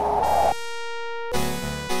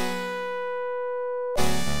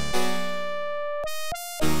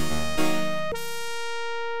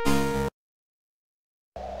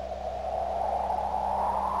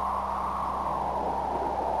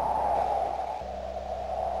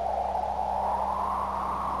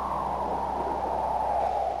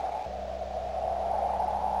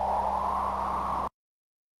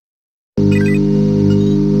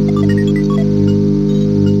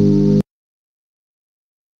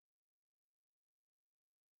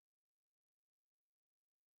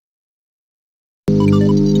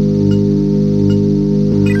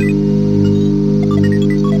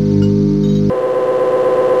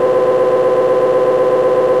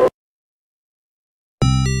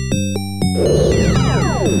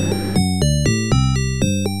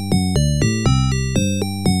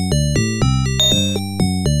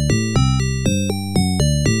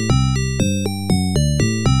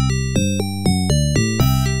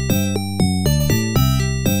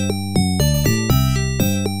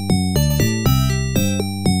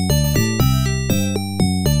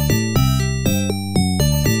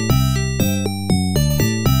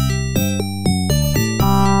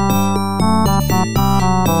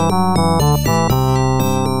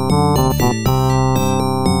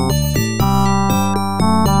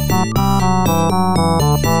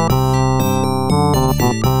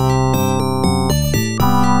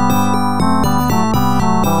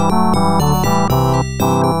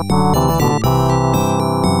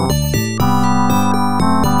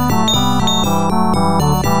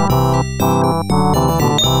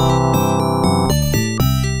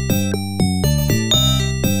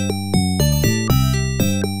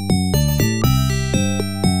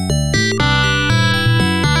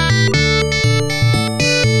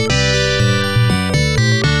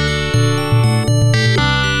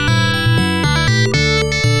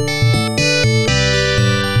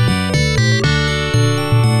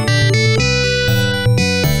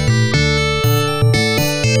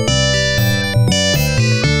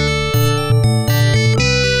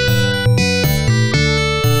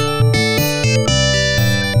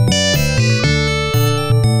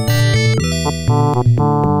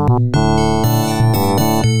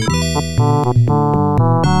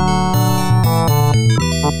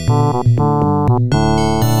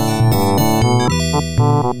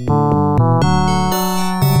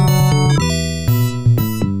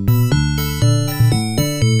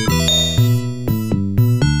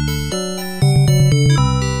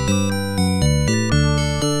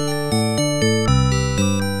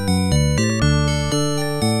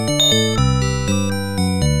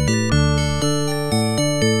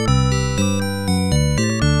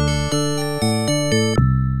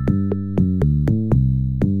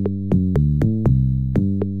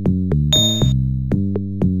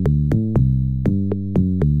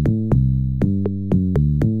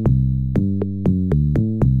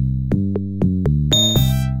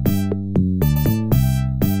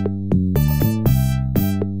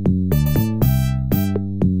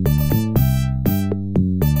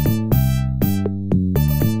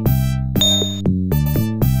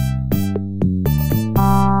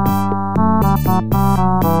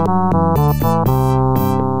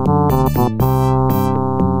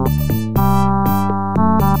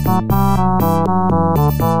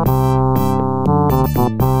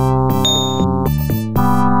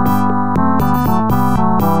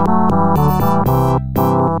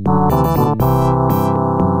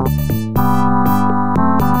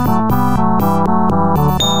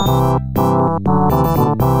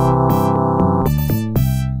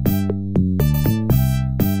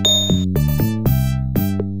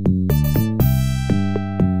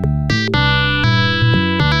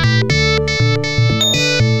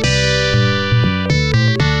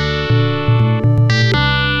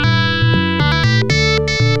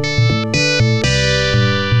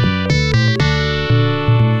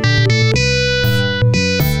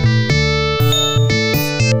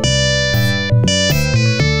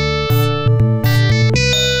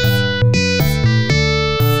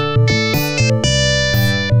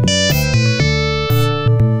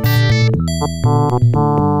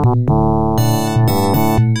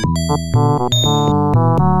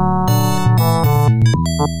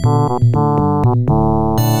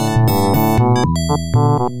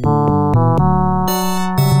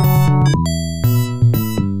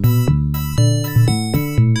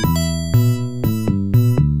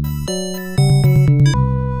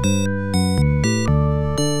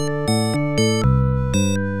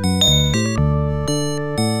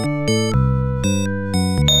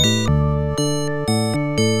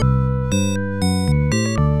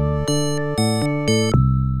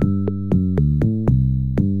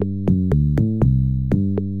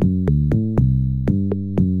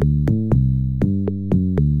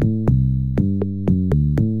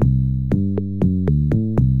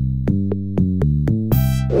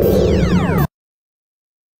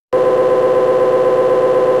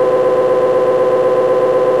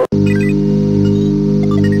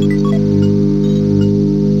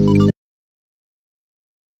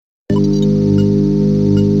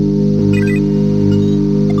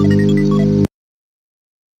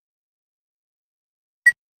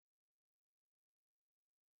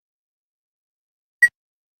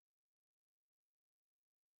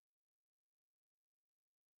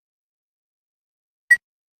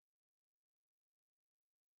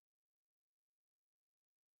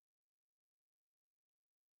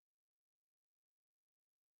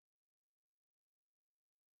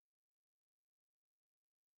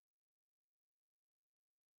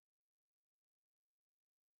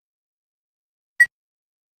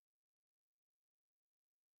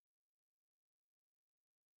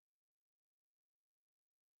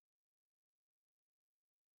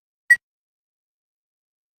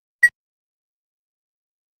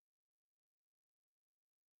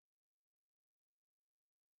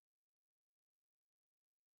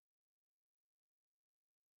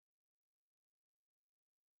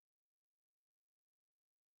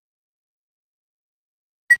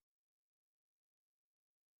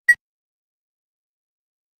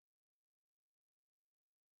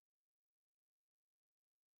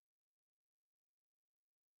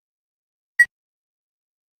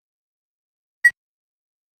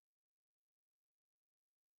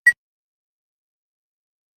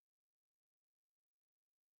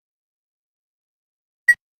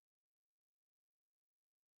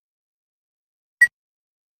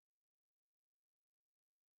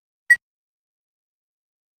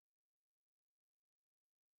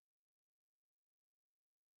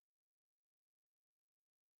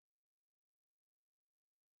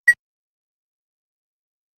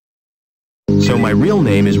 So my real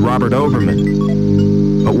name is Robert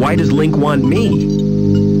Overman. But why does Link want me?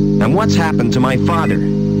 And what's happened to my father?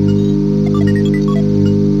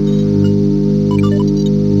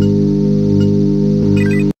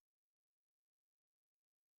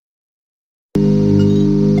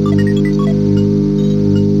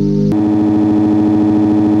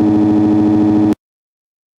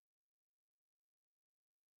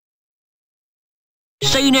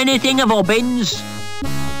 Seen anything of Obbins?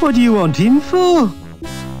 What do you want him for?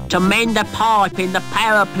 To mend a pipe in the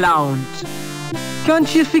power plant.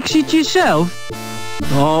 Can't you fix it yourself?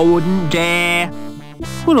 I wouldn't dare.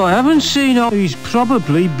 Well, I haven't seen how he's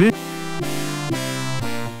probably been.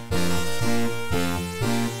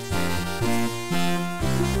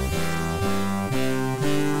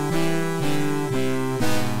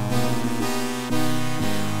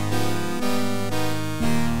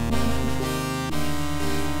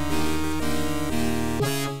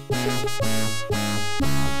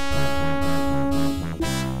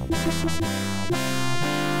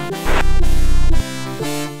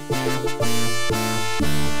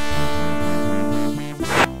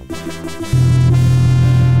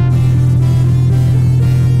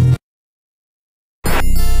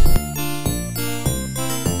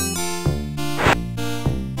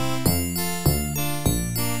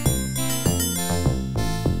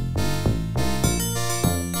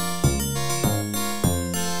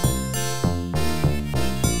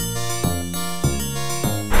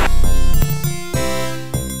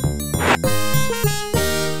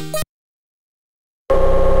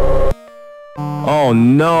 Oh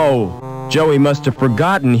no! Joey must have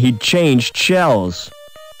forgotten he'd changed shells.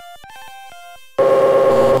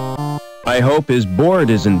 I hope his board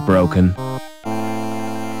isn't broken.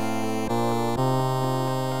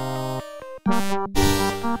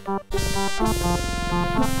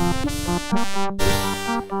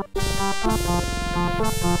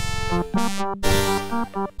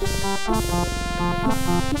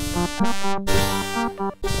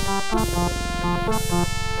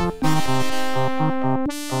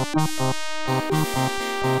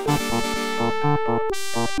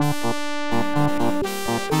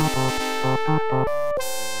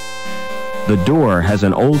 The door has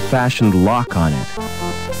an old-fashioned lock on it.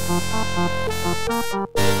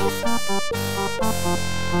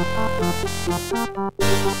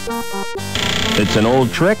 It's an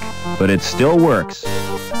old trick, but it still works.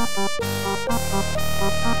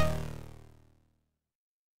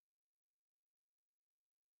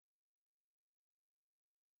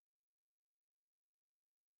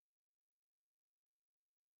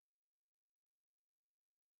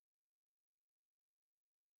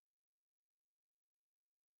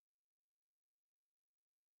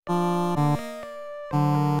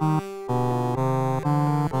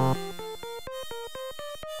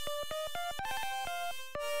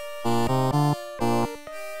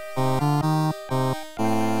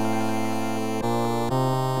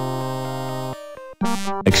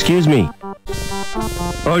 Excuse me.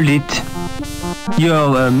 Hold it.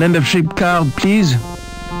 Your membership card, please.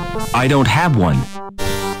 I don't have one.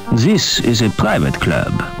 This is a private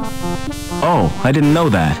club. Oh, I didn't know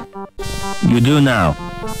that. You do now.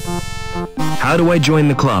 How do I join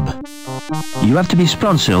the club? You have to be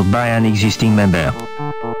sponsored by an existing member.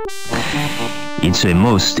 It's a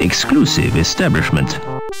most exclusive establishment.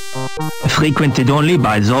 Frequented only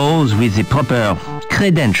by those with the proper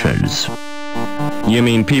credentials. You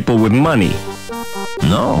mean people with money?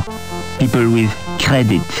 No, people with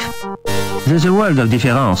credit. There's a world of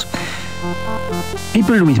difference.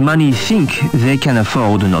 People with money think they can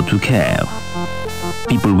afford not to care.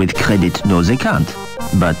 People with credit know they can't,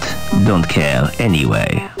 but don't care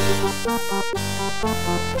anyway.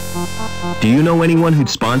 Do you know anyone who'd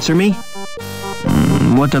sponsor me?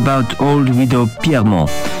 What about old widow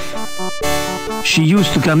Piermont? She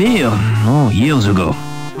used to come here, years ago.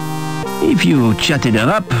 If you chatted her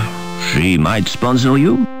up, she might sponsor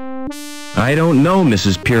you. I don't know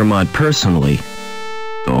Mrs. Piermont personally.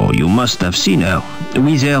 Oh, you must have seen her,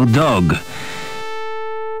 with her dog.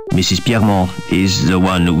 Mrs. Piermont is the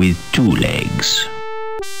one with 2 legs.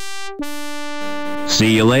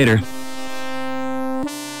 See you later.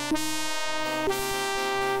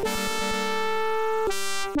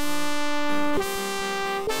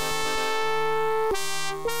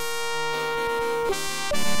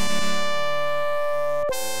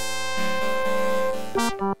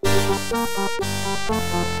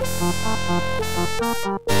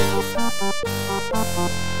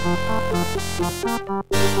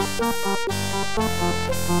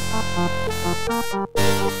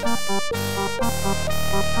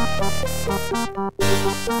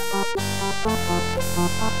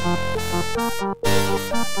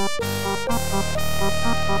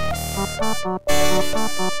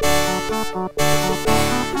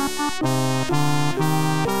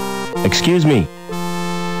 Excuse me.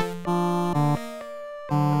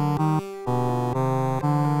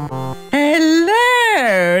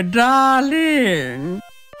 Hello, darling.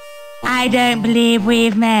 I don't believe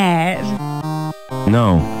we've met.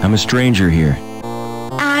 No, I'm a stranger here.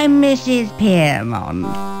 I'm Mrs. Piermont,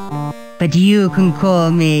 but you can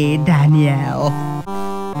call me Danielle.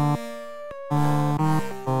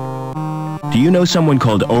 Do you know someone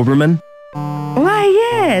called Overman? Why,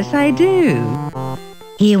 yes, I do.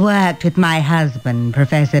 He worked with my husband,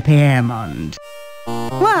 Professor Piermont.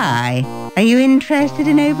 Why? Are you interested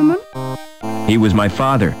in Overman? He was my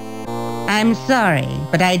father. I'm sorry,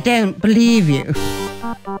 but I don't believe you.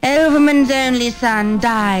 Overman's only son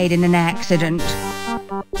died in an accident.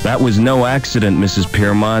 That was no accident, Mrs.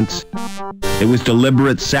 Piermont. It was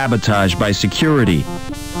deliberate sabotage by security.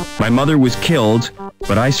 My mother was killed,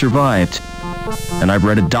 but I survived. And I've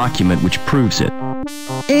read a document which proves it.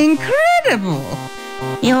 Incredible!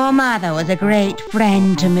 Your mother was a great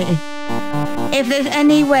friend to me. If there's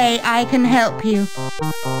any way I can help you,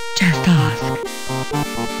 just ask.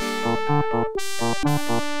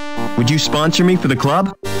 Would you sponsor me for the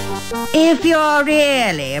club? If you're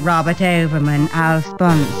really Robert Overman, I'll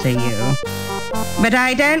sponsor you. But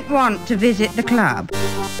I don't want to visit the club.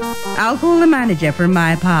 I'll call the manager from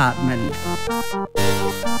my apartment.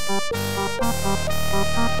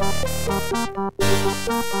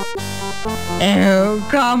 Oh,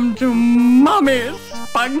 come to Mummy,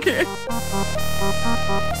 Spunky.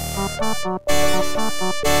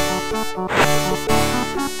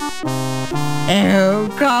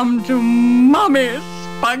 Oh, come to Mummy,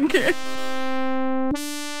 Spunky.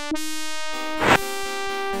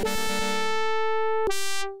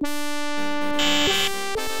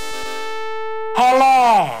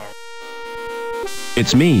 Hello.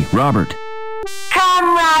 It's me, Robert.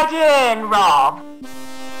 Come right in, Rob.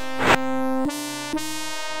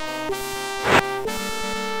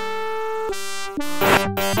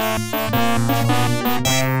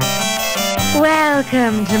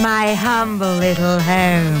 Welcome to my humble little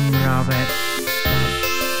home, Robert.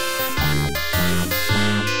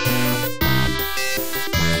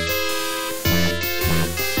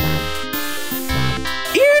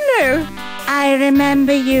 You know, I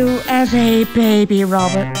remember you as a baby,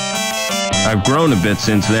 Robert. I've grown a bit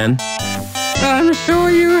since then. I'm sure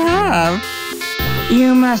you have.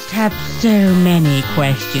 You must have so many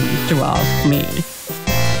questions to ask me.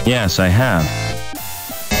 Yes, I have.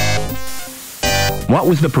 What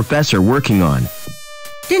was the professor working on?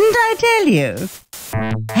 Didn't I tell you?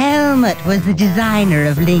 Helmut was the designer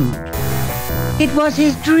of Link. It was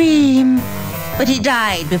his dream, but he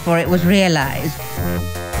died before it was realized.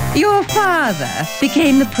 Your father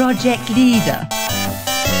became the project leader.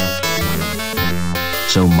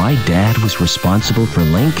 So my dad was responsible for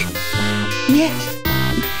Link? Yes.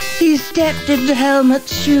 He stepped into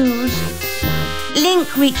Helmut's shoes.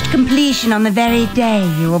 Link reached completion on the very day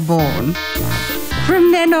you were born.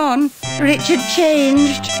 From then on, Richard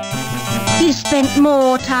changed. He spent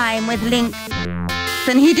more time with Link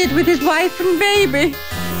than he did with his wife and baby.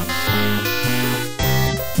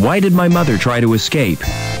 Why did my mother try to escape?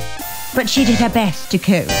 But she did her best to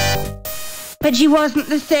cope. But she wasn't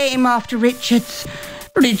the same after Richard's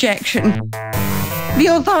rejection. The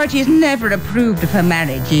authorities never approved of her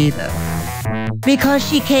marriage either. Because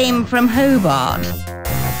she came from Hobart.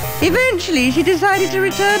 Eventually, she decided to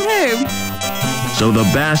return home. So the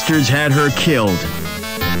bastards had her killed.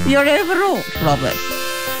 You're overwrought, Robert.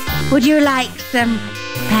 Would you like some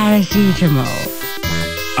paracetamol?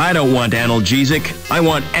 I don't want analgesic. I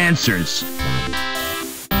want answers.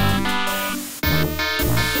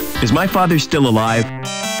 Is my father still alive?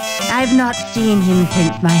 I've not seen him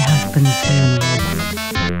since my husband's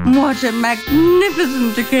funeral. What a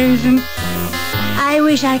magnificent occasion. I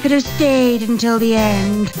wish I could have stayed until the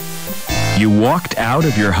end. You walked out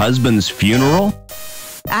of your husband's funeral?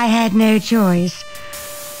 I had no choice.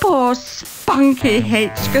 Poor Spunky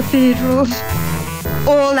hates cathedrals.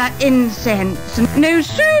 All that incense, and no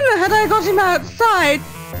sooner had I got him outside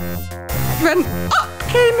when up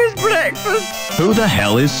came his breakfast. Who the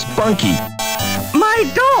hell is Spunky?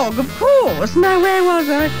 My dog, of course. Now, where was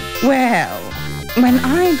I? Well, when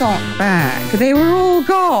I got back, they were all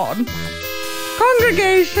gone.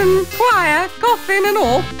 Congregation, choir, coffin and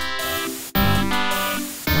all.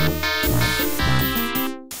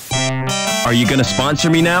 Are you gonna sponsor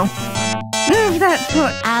me now? If that's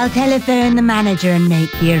what... I'll telephone the manager and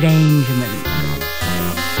make the arrangements.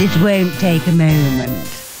 This won't take a moment.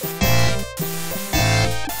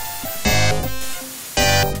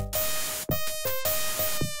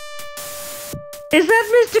 Is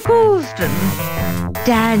that Mr. Coulston?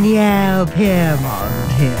 Danielle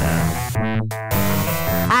Piermont here.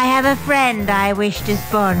 I have a friend I wish to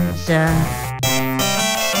sponsor.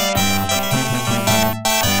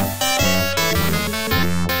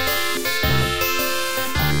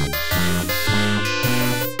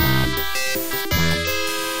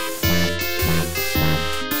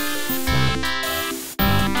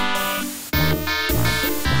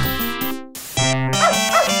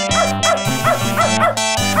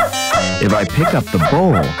 If I pick up the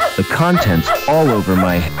bowl, the contents all over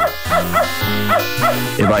my...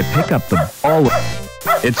 If I pick up the bowl,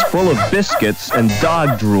 it's full of biscuits and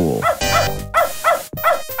dog drool.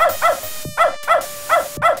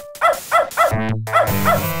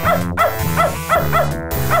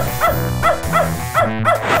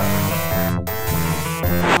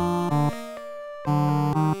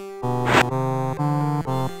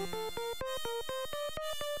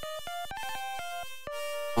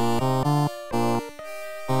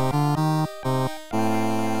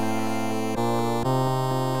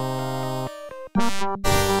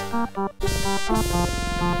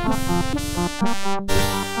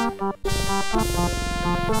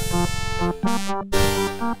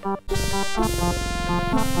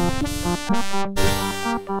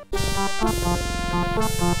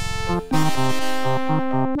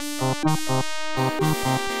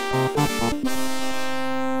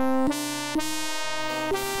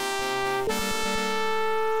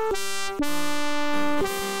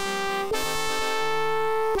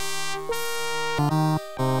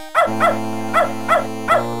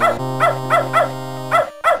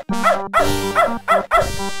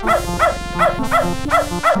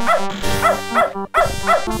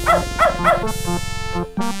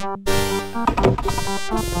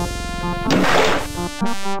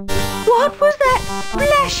 What was that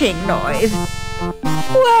splashing noise?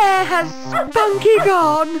 Where has Spunky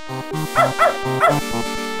gone?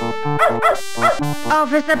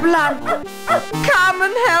 Officer Blunt, come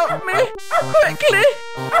and help me, quickly!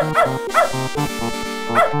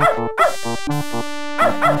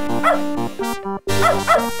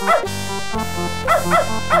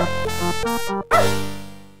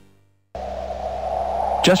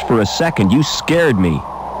 Just for a second, you scared me,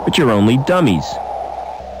 but you're only dummies.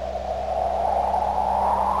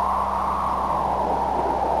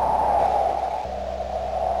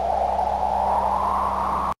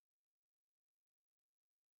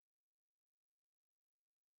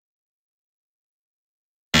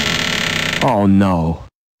 Oh no,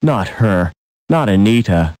 not her, not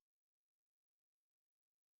Anita.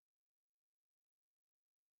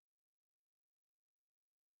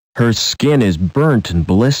 Her skin is burnt and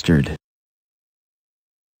blistered.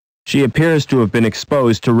 She appears to have been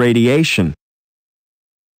exposed to radiation.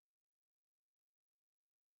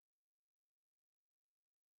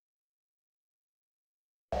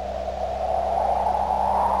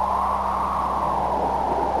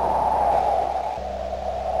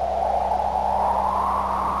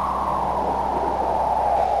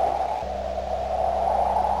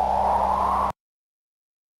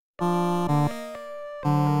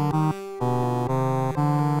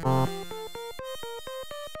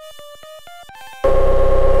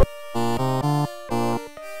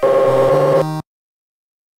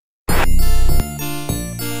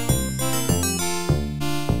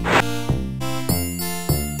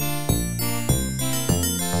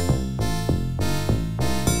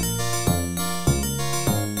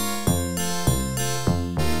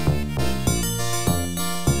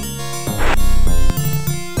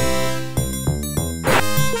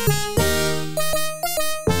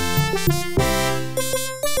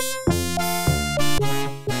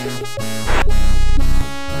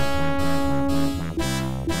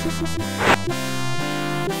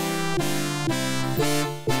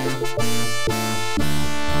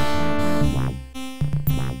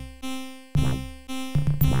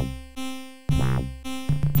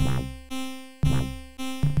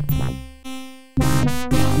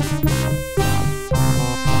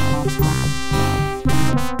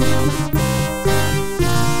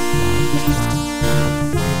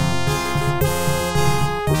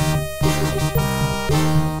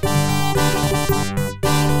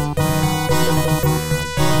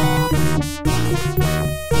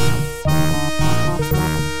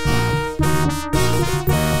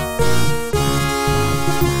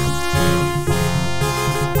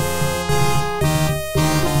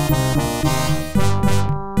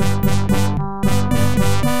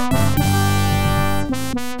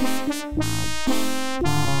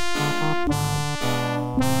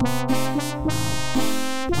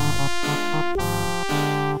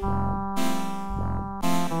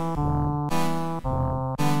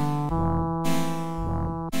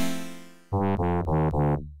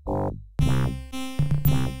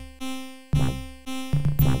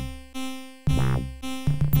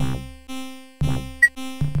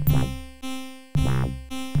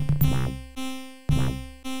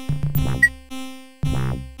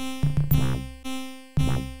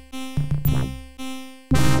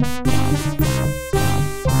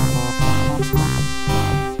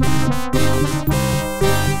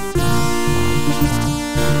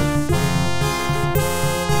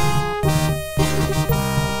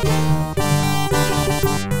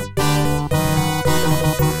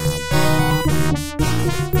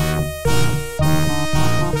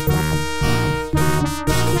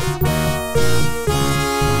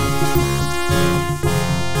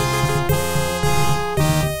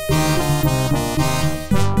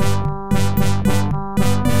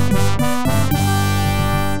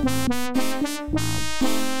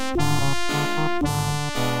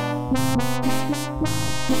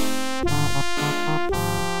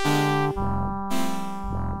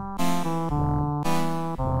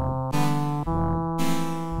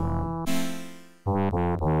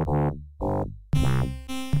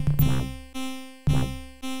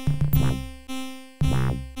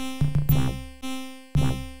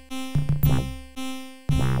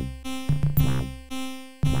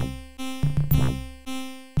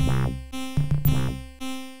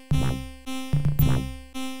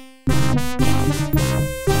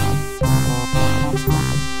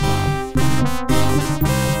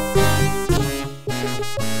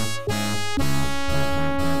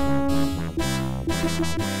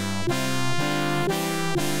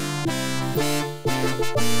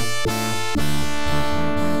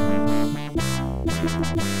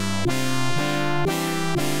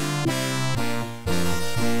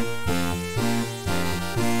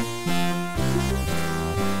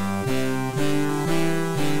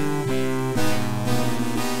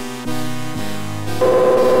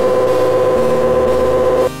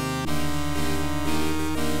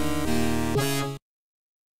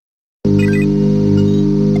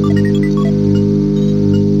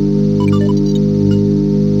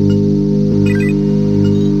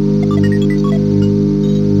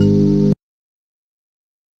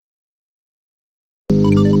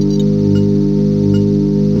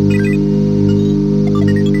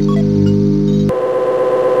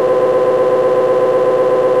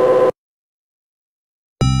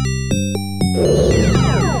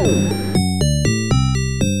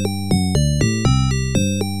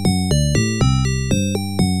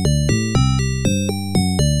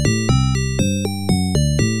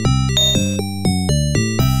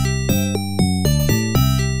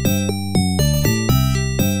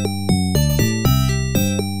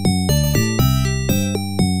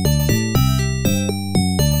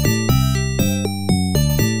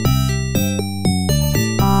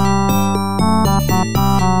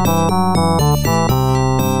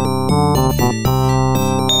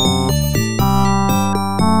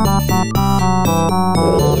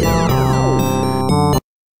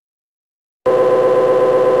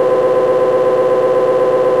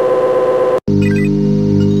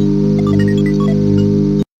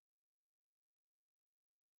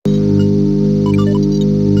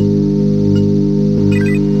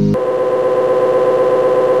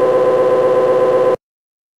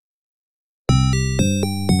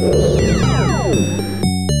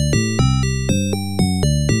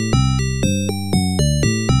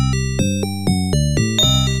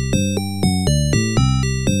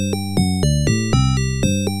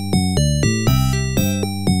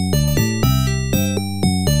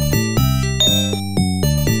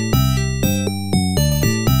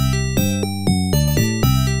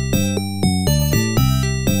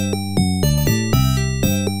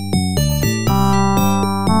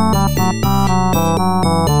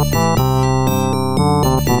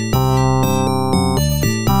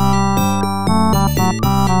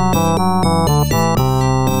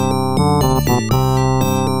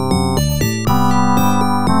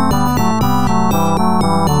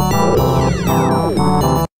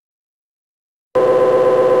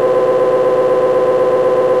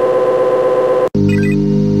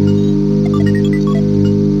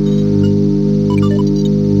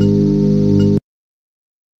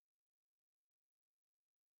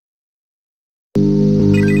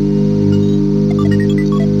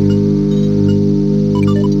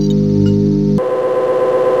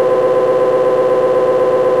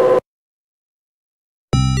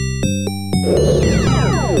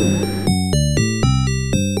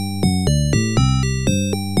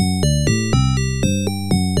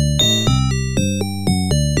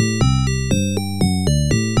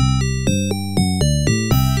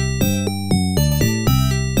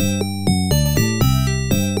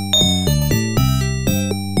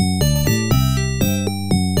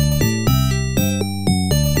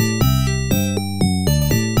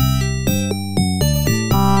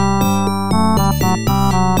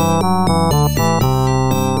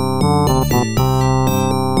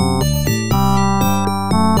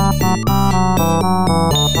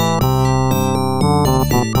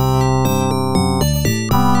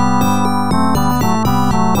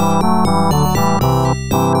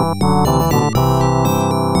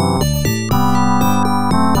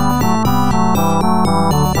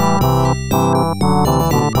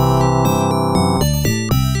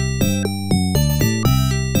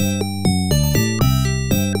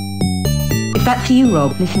 If that's you,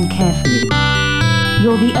 Rob, listen carefully.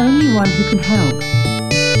 You're the only one who can help.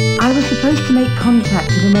 I was supposed to make contact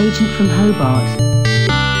with an agent from Hobart.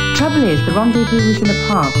 Trouble is, the rendezvous was in a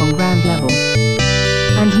park on ground level.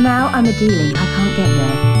 And now I'm a dealing, I can't get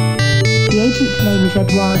there. The agent's name is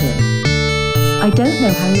Eduardo. I don't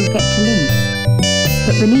know how you'll get to Link,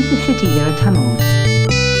 but beneath the city there are tunnels.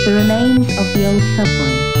 The remains of the old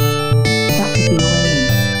subway. That could be a way in.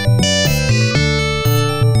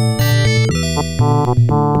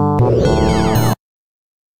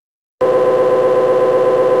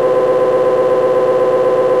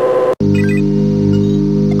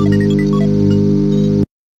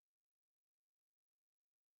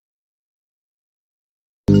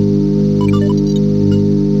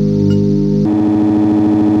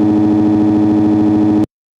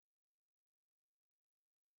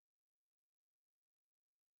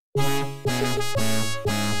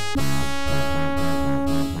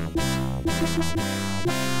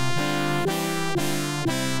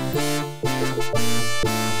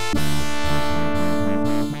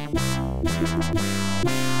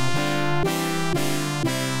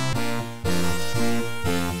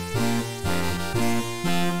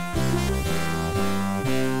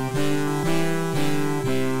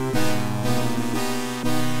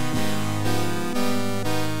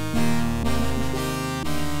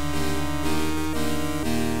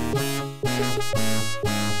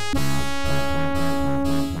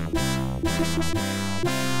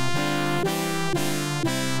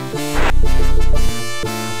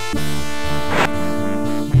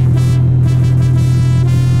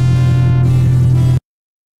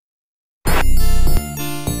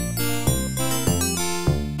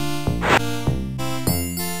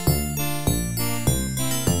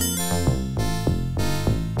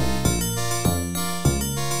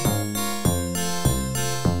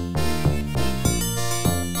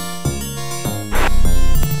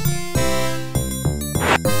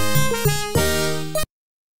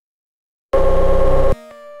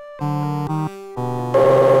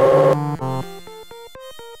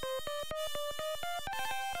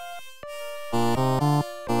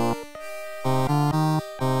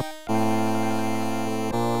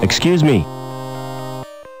 Excuse me.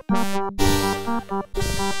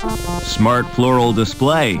 Smart floral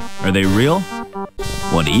display. Are they real?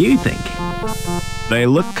 What do you think? They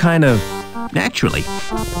look kind of... Naturally.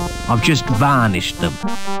 I've just varnished them.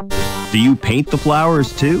 Do you paint the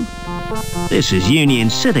flowers too? This is Union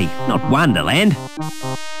City, not Wonderland.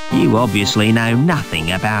 You obviously know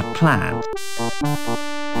nothing about plants.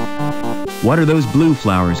 What are those blue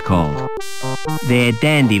flowers called? They're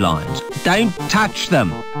dandelions. Don't touch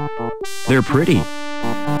them. They're pretty.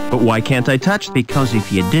 But why can't I touch them? Because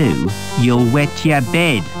if you do, you'll wet your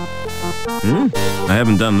bed. I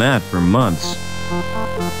haven't done that for months.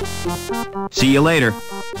 See you later.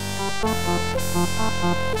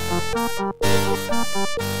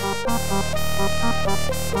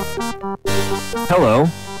 Hello.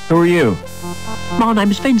 Who are you? My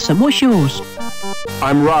name's Vincent. What's yours?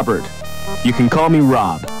 I'm Robert. You can call me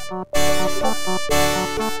Rob.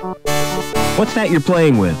 What's that you're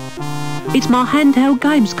playing with? It's my handheld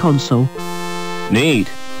games console. Neat.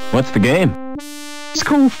 What's the game? It's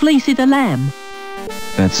called Fleecy the Lamb.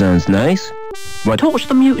 That sounds nice. What? Torch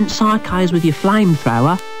the mutant psychos with your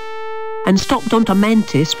flamethrower and stop Dr.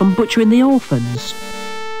 Mantis from butchering the orphans.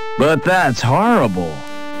 But that's horrible.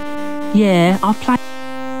 Yeah, I've played...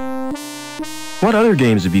 What other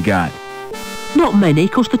games have you got? Not many,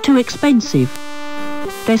 'cause they're too expensive.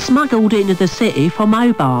 They're smuggled into the city from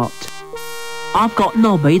Hobart. I've got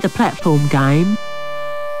Nobby, the platform game,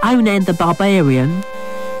 Onan the Barbarian.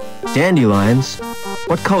 Dandelions?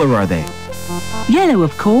 What color are they? Yellow,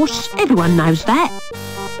 of course. Everyone knows that.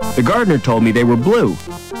 The gardener told me they were blue.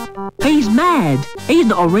 He's mad. He's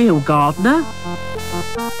not a real gardener.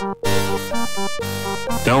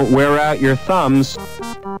 Don't wear out your thumbs.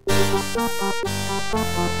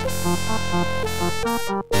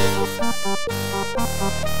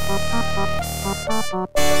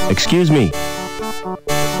 Excuse me.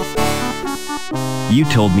 You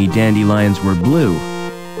told me dandelions were blue.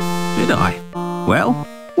 Did I? Well,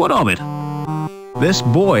 what of it? This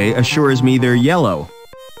boy assures me they're yellow.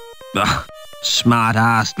 Ugh,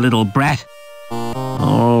 smart-assed little brat.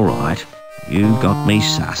 All right, you got me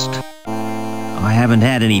sussed. I haven't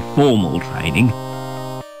had any formal training,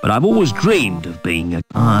 but I've always dreamed of being a...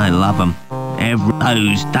 I love 'em. Every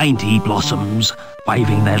those dainty blossoms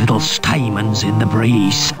waving their little stamens in the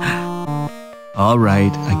breeze. All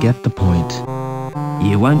right, I get the point.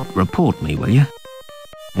 You won't report me, will you?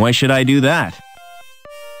 Why should I do that?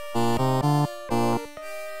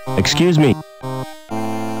 Excuse me.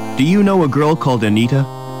 Do you know a girl called Anita?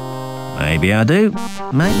 Maybe I do,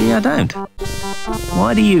 maybe I don't.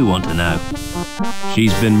 Why do you want to know?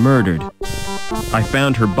 She's been murdered. I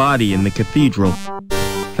found her body in the cathedral.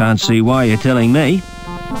 Can't see why you're telling me.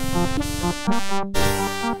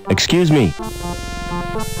 Excuse me.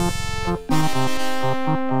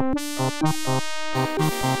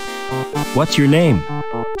 What's your name?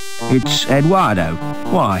 It's Eduardo.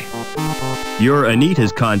 Why? You're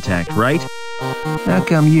Anita's contact, right? How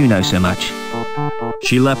come you know so much?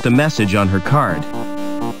 She left a message on her card.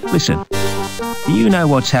 Listen, do you know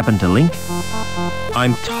what's happened to Link?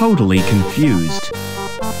 I'm totally confused.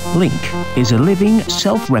 Link is a living,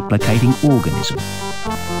 self-replicating organism.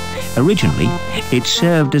 Originally, it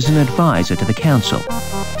served as an advisor to the Council,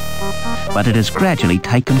 but it has gradually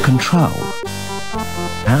taken control.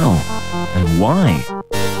 How? And why?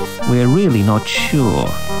 We're really not sure.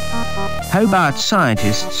 Hobart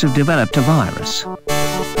scientists have developed a virus.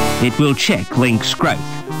 It will check Link's growth,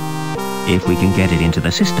 if we can get it into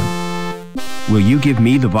the system. Will you give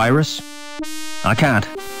me the virus? I can't.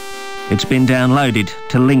 It's been downloaded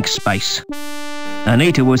to Link space.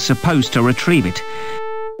 Anita was supposed to retrieve it,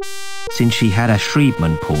 since she had a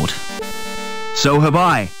Shriebman port. So have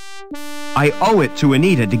I. I owe it to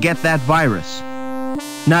Anita to get that virus.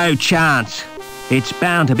 No chance. It's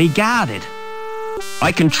bound to be guarded.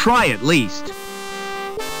 I can try at least.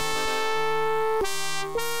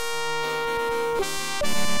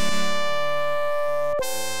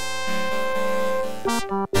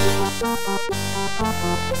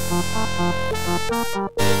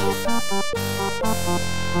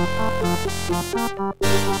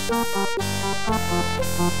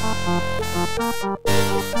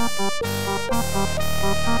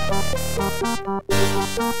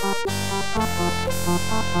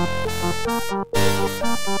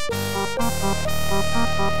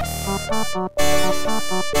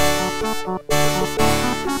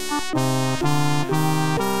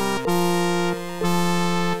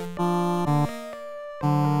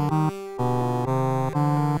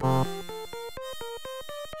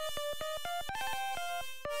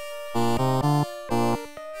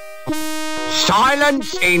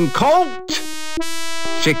 Silence in court!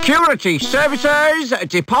 Security Services,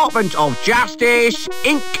 Department of Justice,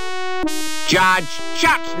 Inc. Judge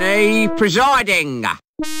Chutney presiding.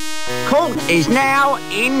 Court is now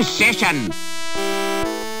in session.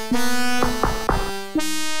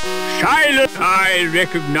 Silence, I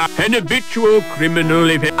recognize an habitual criminal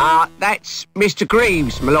if... That's Mr.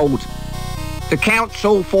 Greaves, my lord. The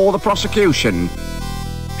counsel for the prosecution.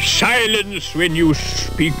 Silence when you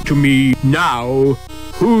speak to me. Now,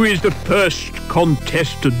 who is the first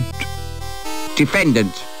contestant?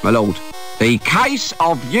 Defendant, my lord. The case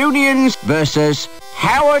of Unions versus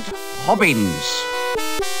Howard Hobbins.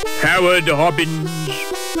 Howard Hobbins.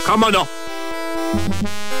 Come on up.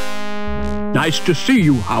 Nice to see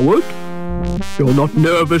you, Howard. You're not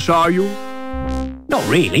nervous, are you? Not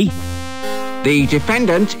really. The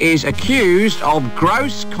defendant is accused of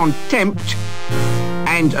gross contempt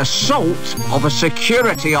and assault of a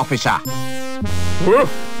security officer. Well,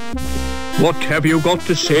 what have you got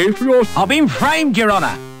to say for your... I've been framed, Your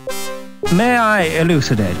Honour. May I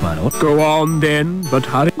elucidate, my lord? Go on, then, but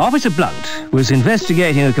hurry. Officer Blunt was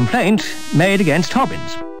investigating a complaint made against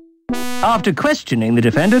Hobbins. After questioning the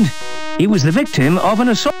defendant, he was the victim of an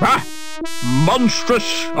assault. Ah!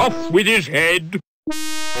 Monstrous! Off with his head!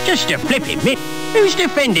 Just a flipping minute. Who's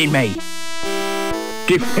defending me?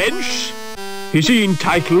 Defence? Is he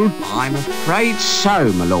entitled? I'm afraid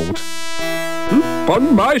so, my lord.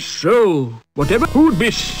 Upon my soul, whatever who'd be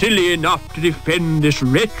silly enough to defend this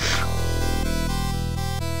wretch?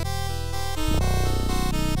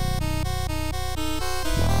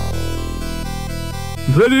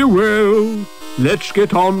 Very well. Let's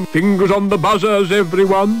get on. Fingers on the buzzers,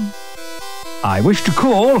 everyone. I wish to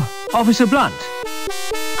call Officer Blunt.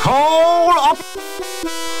 Call up.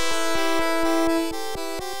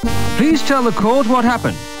 Please tell the court what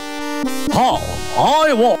happened.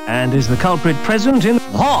 I what? And is the culprit present in...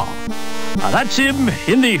 That's him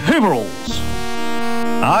in the overalls.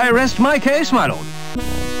 I rest my case, my lord.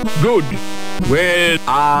 Good.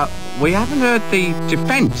 Well, we haven't heard the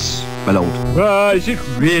defence, my lord. Is it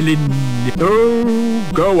really...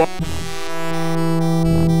 Oh, go on.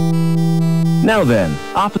 Now then,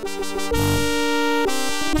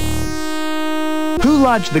 who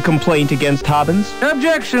lodged the complaint against Hobbins?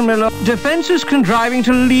 Objection, my lord. Defence is contriving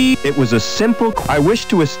to leave. It was a simple... I wish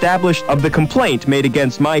to establish of the complaint made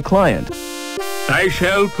against my client. I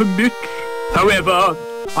shall permit. However,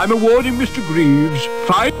 I'm awarding Mr. Greaves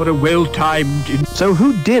 5 for a well-timed... So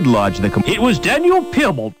who did lodge the complaint? It was Daniel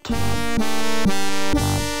Piermont.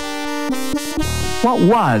 What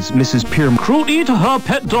was Mrs. Piermont? Cruelty to her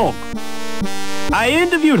pet dog. I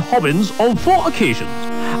interviewed Hobbins on 4 occasions,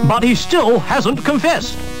 but he still hasn't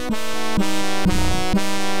confessed.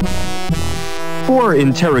 4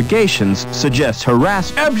 interrogations suggest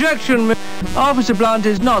harassment. Objection, Officer Blunt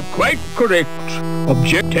is not... Quite correct.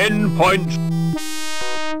 Object 10 points.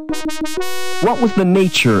 What was the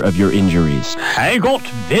nature of your injuries? I got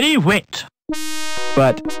very wet.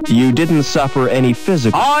 But you didn't suffer any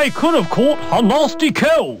physical... I could have caught a nasty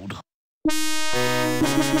cold.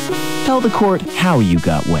 Tell the court how you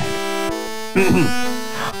got wet.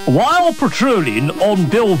 While patrolling on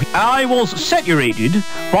Bellevue, I was saturated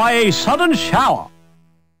by a sudden shower.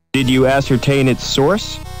 Did you ascertain its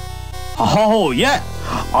source? Oh, yeah.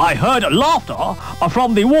 I heard laughter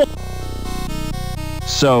from the wall.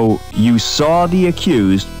 So, you saw the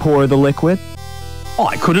accused pour the liquid?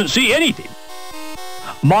 I couldn't see anything.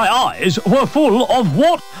 My eyes were full of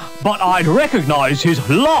water, but I recognized his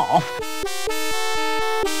laugh.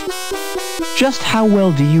 Just how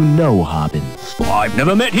well do you know Hobbins? I've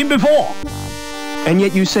never met him before. And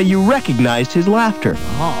yet you say you recognized his laughter.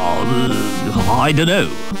 I don't know.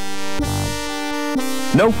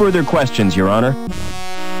 No further questions, Your Honor.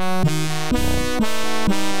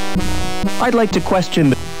 I'd like to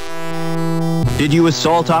question the... Did you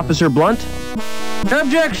assault Officer Blunt?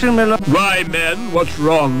 Objection, my lord. Why, man, what's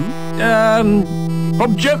wrong?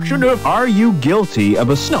 Objection of... Are you guilty of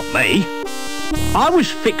a... Not me. I was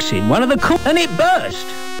fixing one of the cooks and it burst.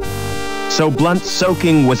 So Blunt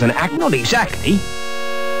soaking was an act... Not exactly.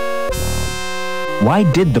 Why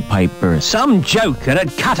did the pipe burst? Some joker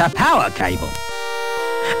had cut a power cable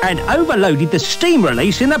and overloaded the steam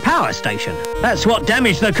release in the power station. That's what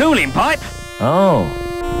damaged the cooling pipe. Oh.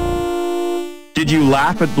 Did you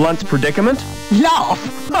laugh at Blunt's predicament? Laugh?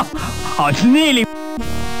 I'd nearly...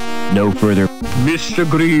 No further... Mr.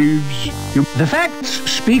 Greaves, you... The facts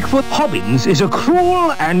speak for... Hobbins is a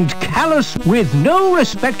cruel and callous with no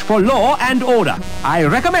respect for law and order. I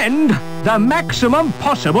recommend the maximum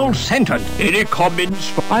possible sentence. Any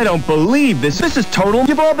comments? I don't believe this. This is total...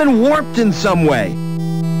 You've all been warped in some way.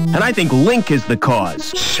 And I think Link is the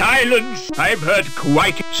cause. Silence! I've heard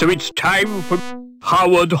quite, so it's time for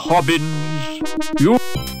Howard Hobbins. You...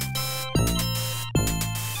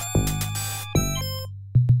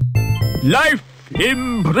 Life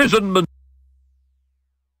imprisonment.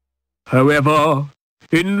 However,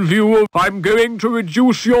 in view of I'm going to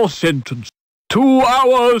reduce your sentence. 2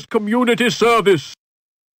 hours community service.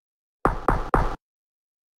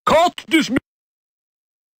 Court dismissed.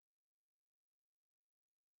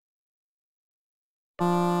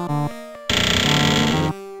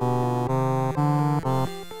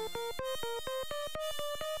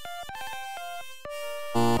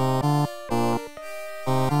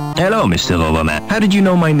 Hello, Mr. Overman. How did you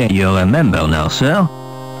know my name? You're a member now, sir.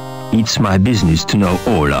 It's my business to know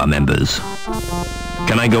all our members.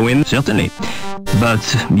 Can I go in? Certainly.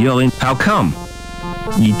 But you're in... How come?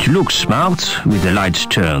 It looks smart with the lights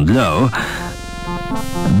turned low.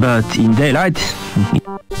 But in daylight...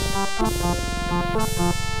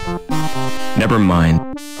 Never mind.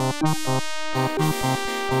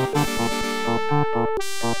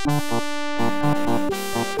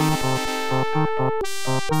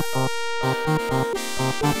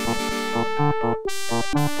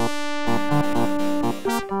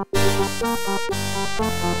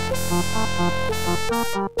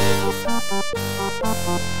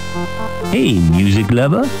 Hey, music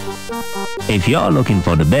lover. If you're looking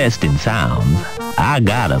for the best in sounds, I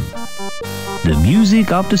got 'em. The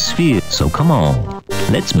music of the sphere. So come on,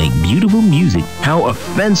 let's make beautiful music. How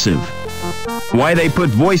offensive. Why they put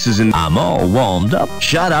voices in... I'm all warmed up.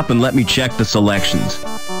 Shut up and let me check the selections.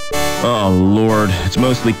 Oh, Lord, it's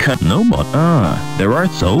mostly cut... No, but... there are...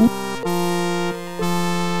 So?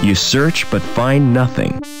 You search but find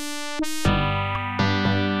nothing.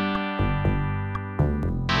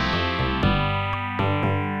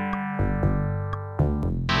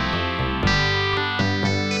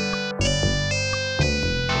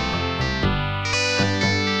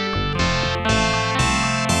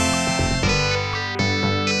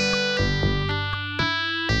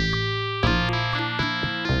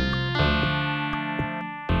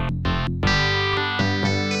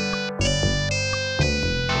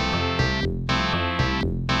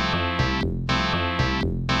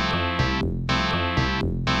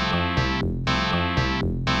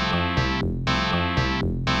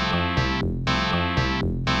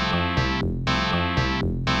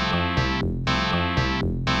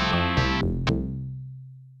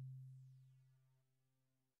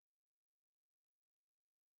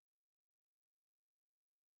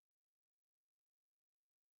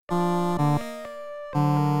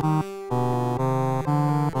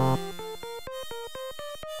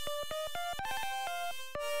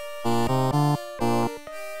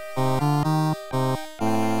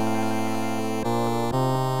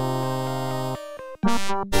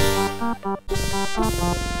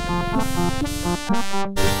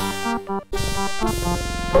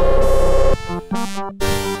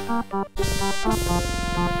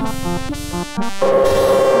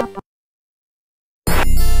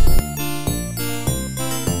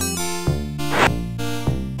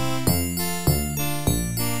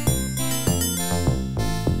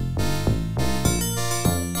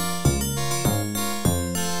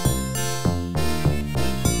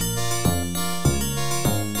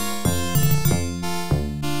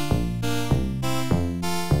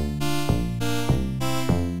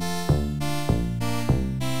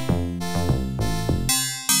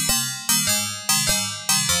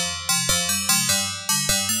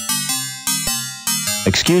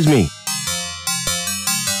 Excuse me.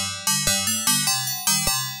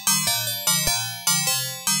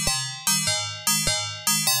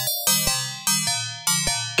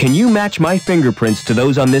 Can you match my fingerprints to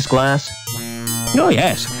those on this glass? Oh,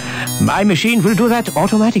 yes. My machine will do that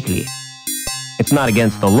automatically. It's not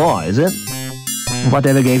against the law, is it?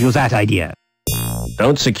 Whatever gave you that idea?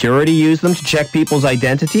 Don't security use them to check people's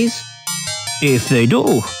identities? If they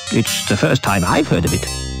do, it's the first time I've heard of it.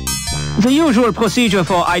 The usual procedure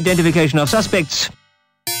for identification of suspects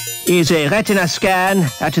is a retina scan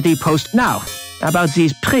at the post. Now, about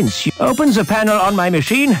these prints, you open the panel on my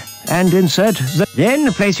machine and insert the...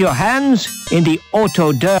 Then place your hands in the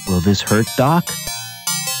autoderm. Will this hurt, Doc?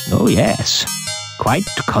 Oh, yes. Quite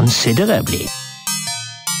considerably.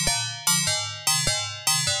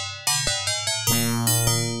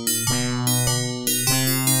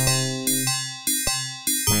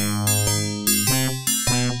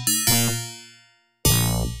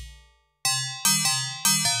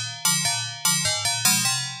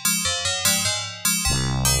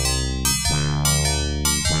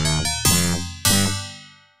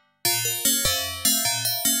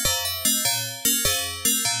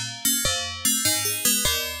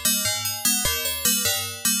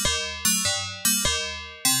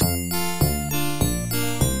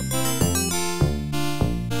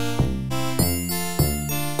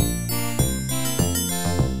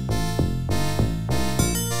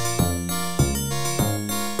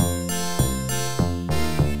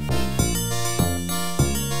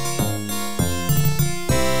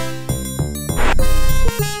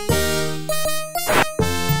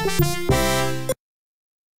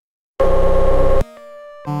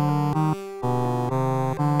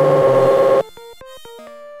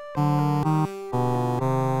 The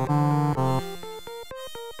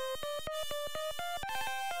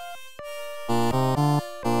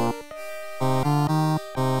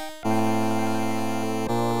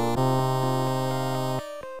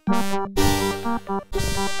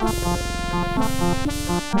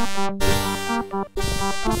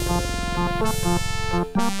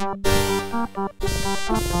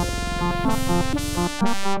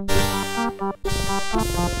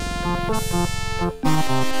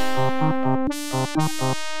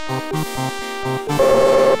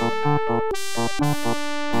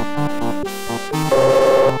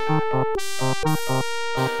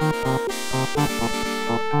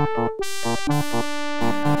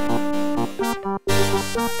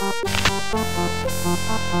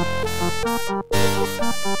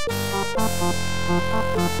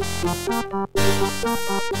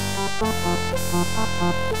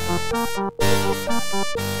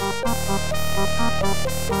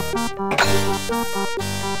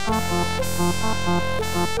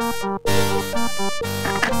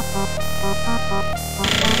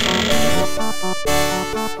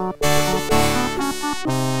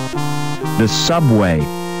subway.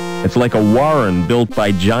 It's like a warren built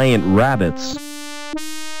by giant rabbits.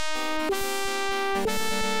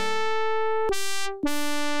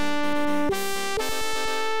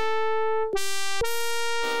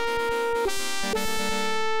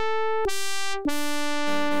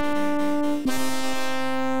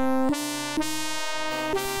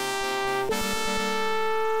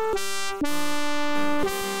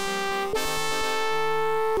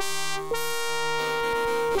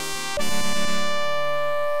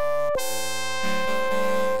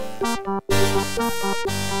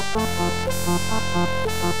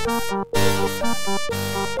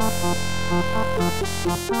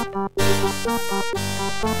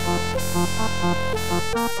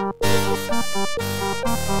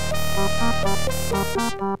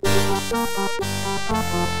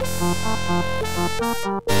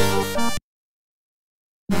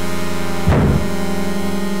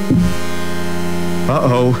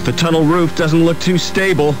 Uh-oh, the tunnel roof doesn't look too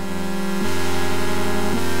stable.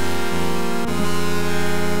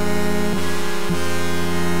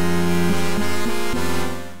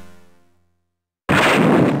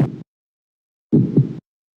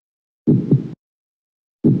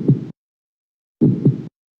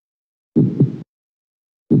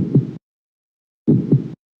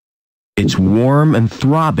 It's warm and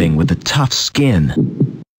throbbing with a tough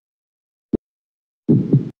skin.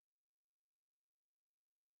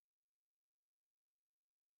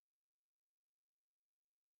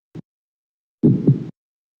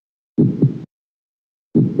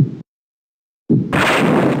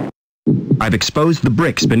 I've exposed the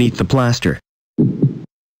bricks beneath the plaster.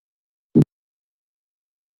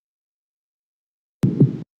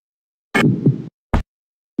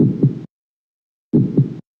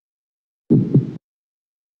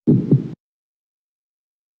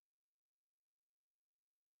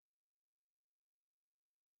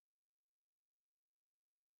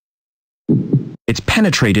 It's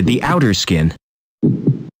penetrated the outer skin.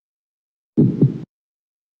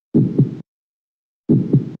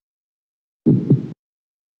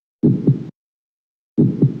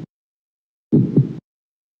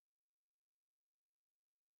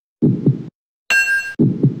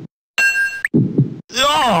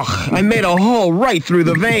 Ugh! I made a hole right through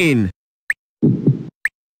the vein!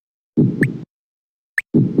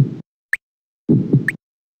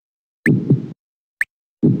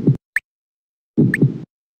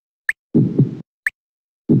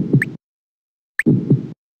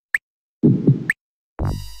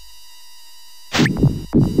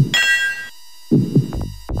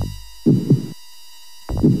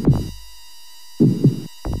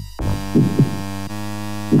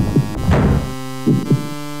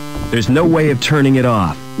 There's no way of turning it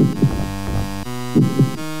off.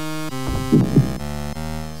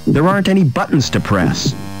 There aren't any buttons to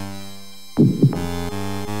press.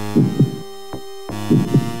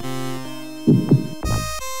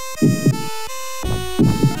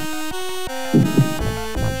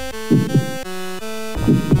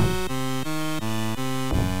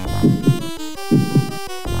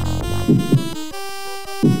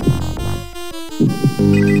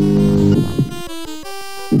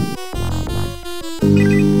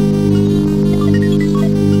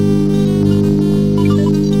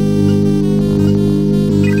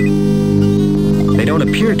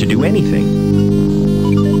 Appear to do anything.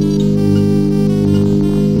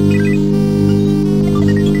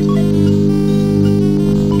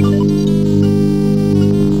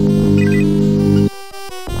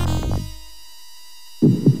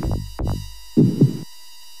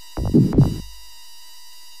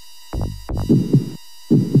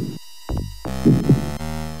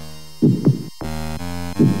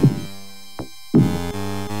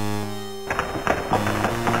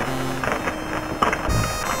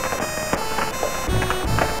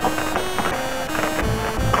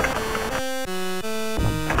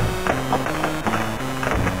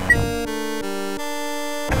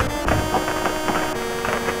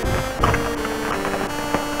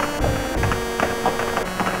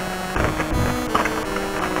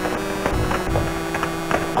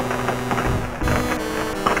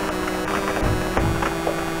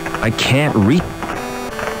 I can't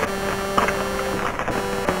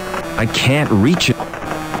reach it.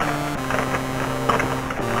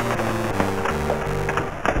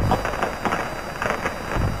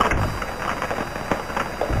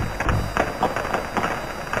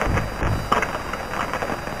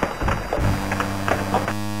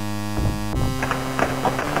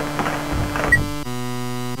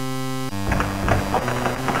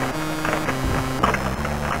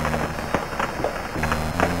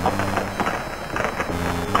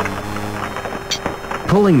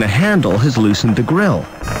 Pulling the handle has loosened the grill.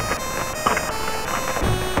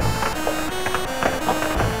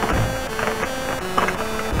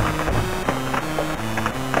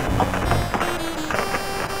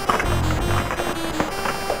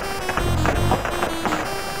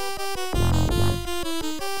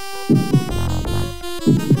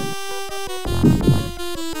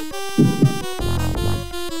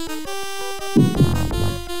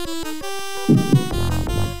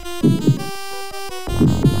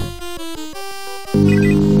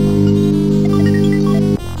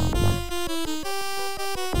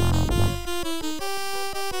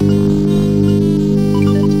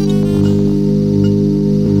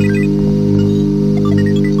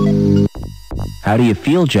 How do you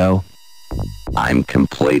feel, Joe? I'm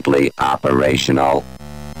completely operational,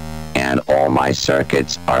 and all my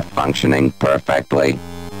circuits are functioning perfectly.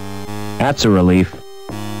 That's a relief.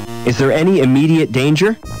 Is there any immediate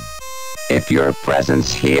danger? If your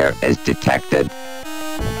presence here is detected,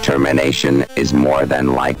 termination is more than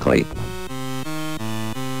likely.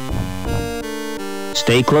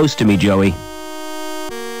 Stay close to me, Joey.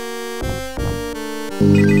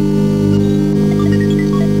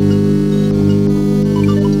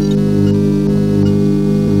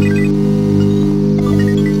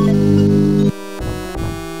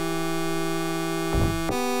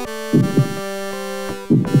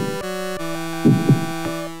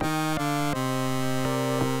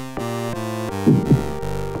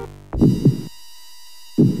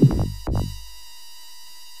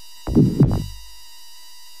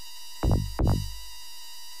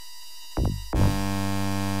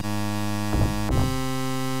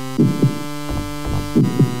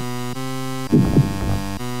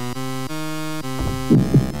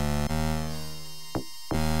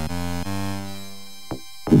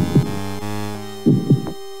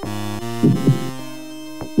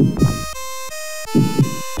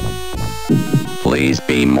 Please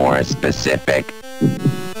be more specific.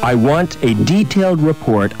 I want a detailed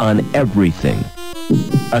report on everything,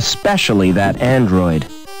 especially that android.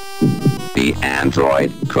 The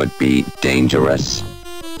android could be dangerous.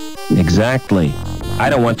 Exactly. I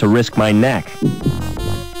don't want to risk my neck.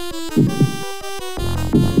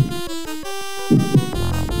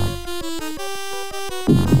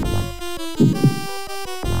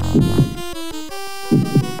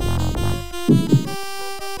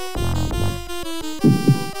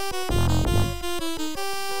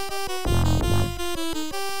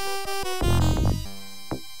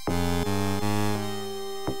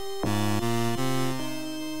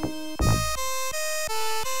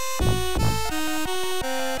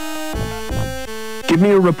 Give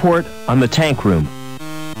me a report on the tank room.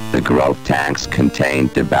 The growth tanks contain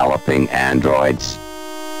developing androids.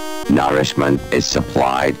 Nourishment is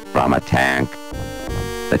supplied from a tank.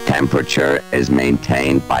 The temperature is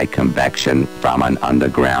maintained by convection from an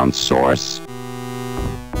underground source.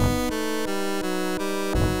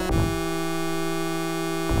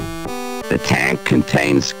 The tank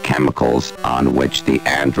contains chemicals on which the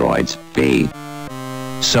androids feed.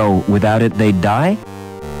 So, without it, they'd die?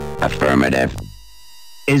 Affirmative.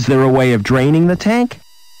 Is there a way of draining the tank?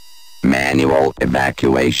 Manual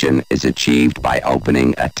evacuation is achieved by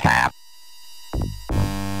opening a tap.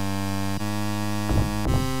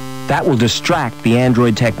 That will distract the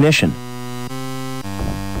android technician.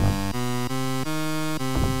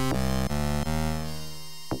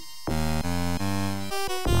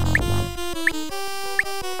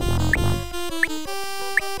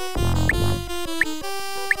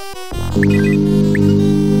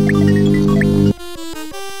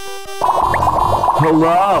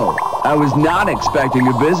 Hello. I was not expecting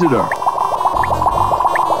a visitor.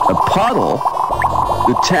 A puddle?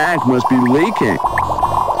 The tank must be leaking.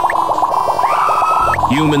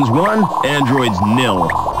 Humans 1, androids 0.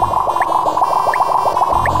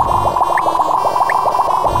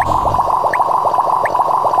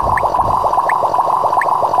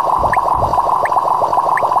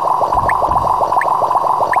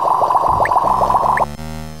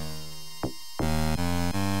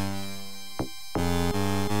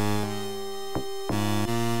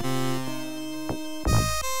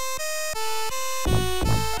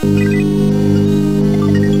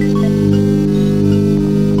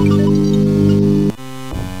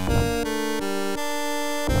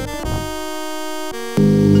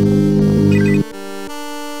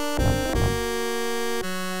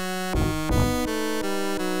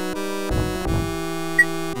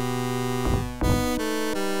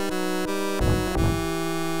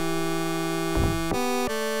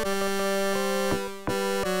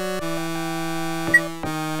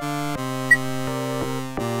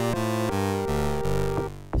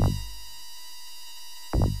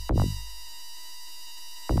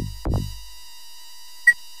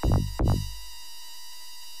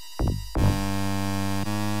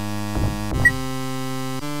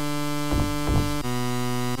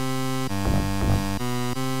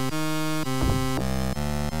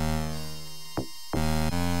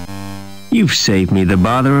 You've saved me the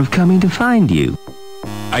bother of coming to find you.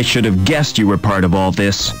 I should have guessed you were part of all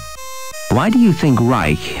this. Why do you think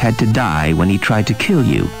Reich had to die when he tried to kill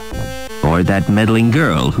you? Or that meddling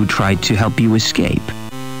girl who tried to help you escape?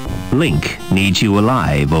 Link needs you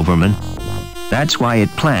alive, Overman. That's why it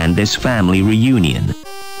planned this family reunion.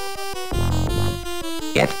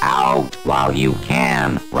 Get out while you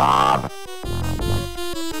can, Rob.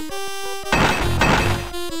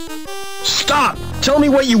 Stop! Tell me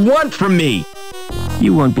what you want from me!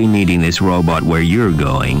 You won't be needing this robot where you're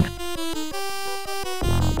going.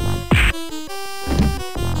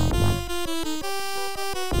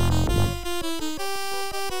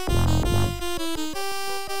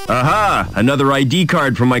 Aha! Another ID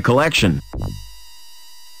card from my collection.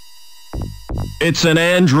 It's an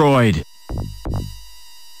android.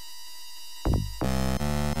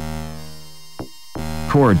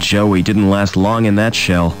 Poor Joey didn't last long in that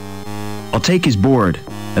shell. I'll take his board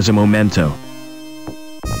as a memento.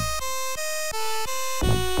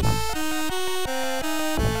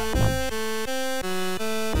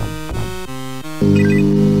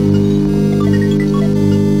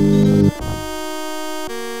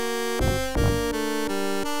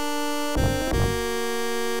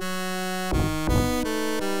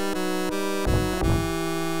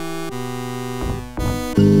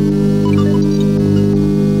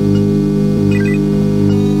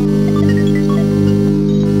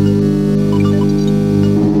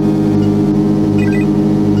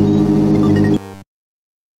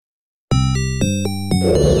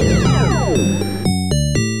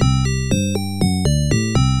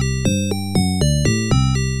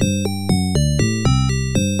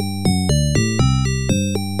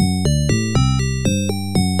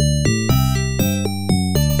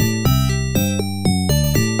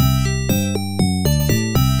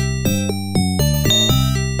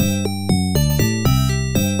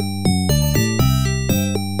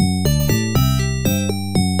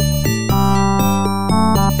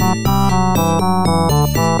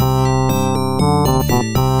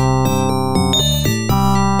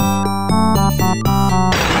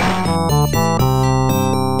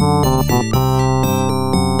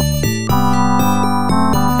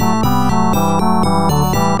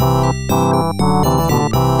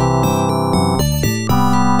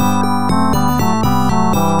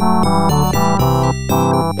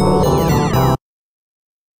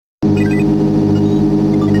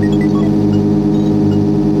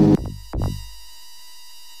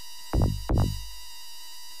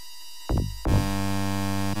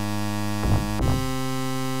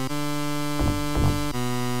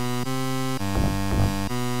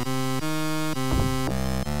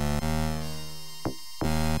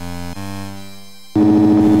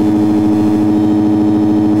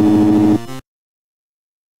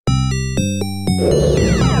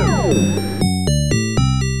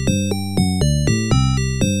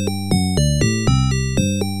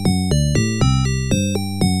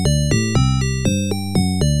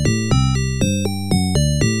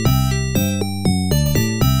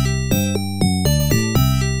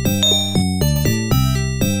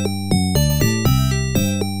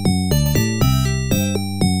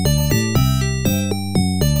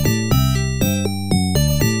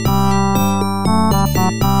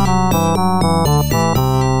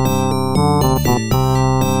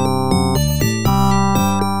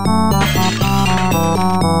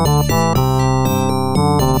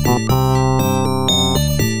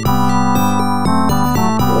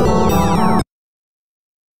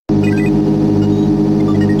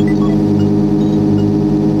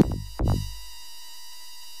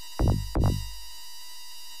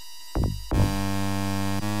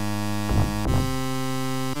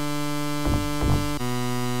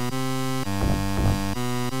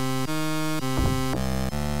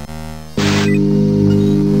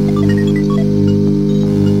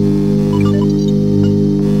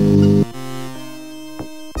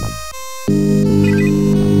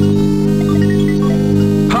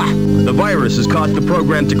 Has caused the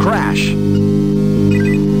program to crash.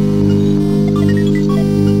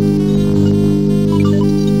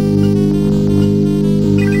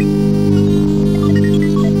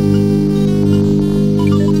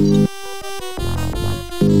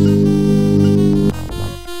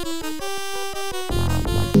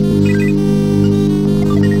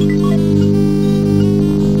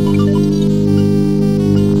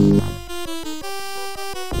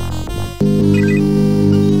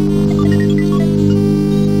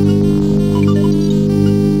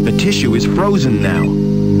 Tissue is frozen now.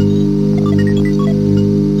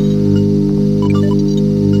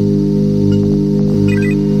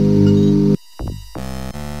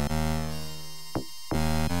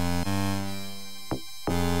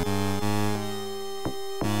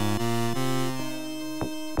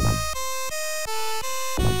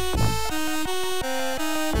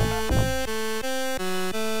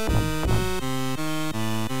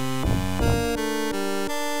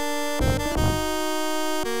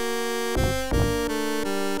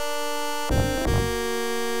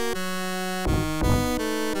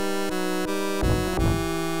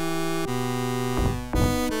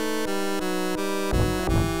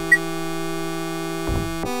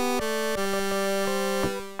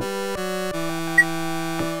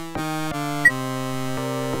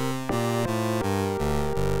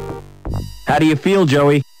 How do you feel,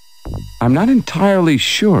 Joey? I'm not entirely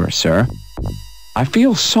sure, sir. I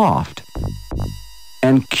feel soft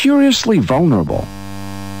and curiously vulnerable.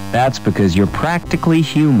 That's because you're practically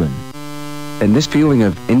human. And this feeling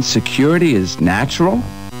of insecurity is natural?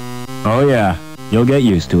 Oh yeah, you'll get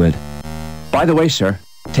used to it. By the way, sir,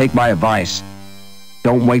 take my advice.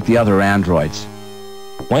 Don't wake the other androids.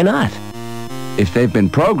 Why not? If they've been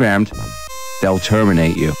programmed, they'll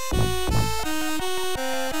terminate you.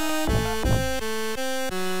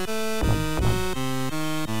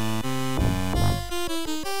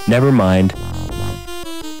 Never mind.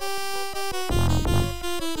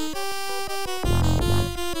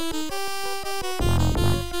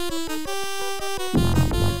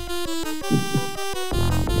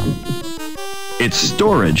 It's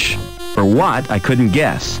storage. For what, I couldn't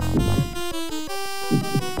guess.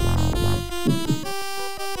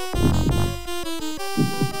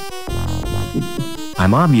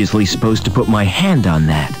 I'm obviously supposed to put my hand on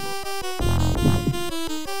that.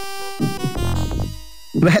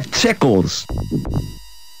 That tickles.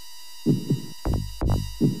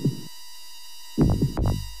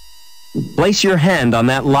 Place your hand on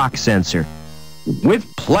that lock sensor. With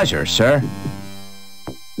pleasure, sir.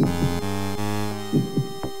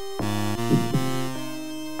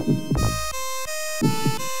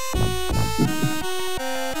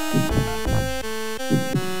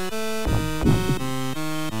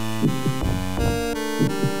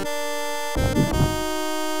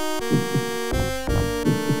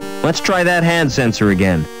 Let's try that hand sensor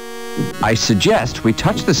again. I suggest we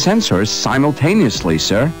touch the sensors simultaneously,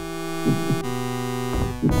 sir.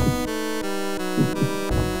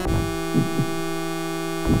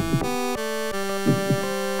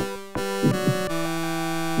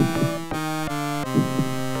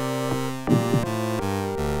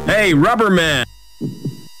 Hey, Rubber Man!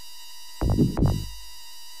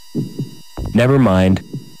 Never mind.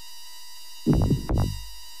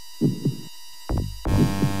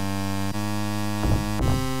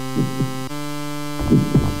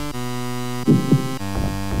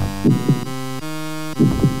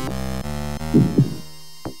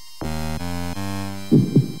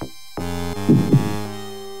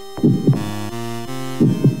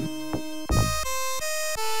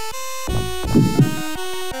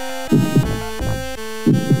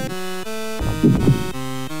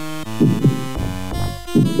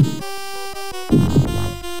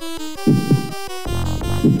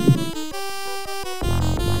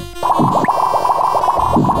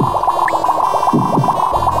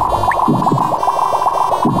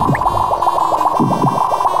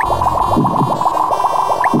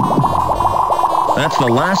 That's the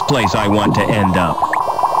last place I want to end up.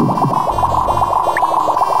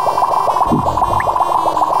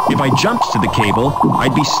 If I jumped to the cable,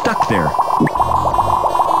 I'd be stuck there.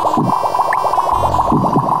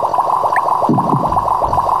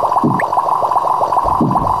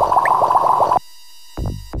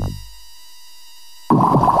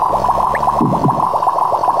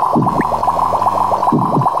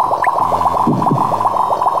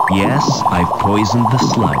 Yes, I've poisoned the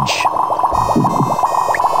sludge.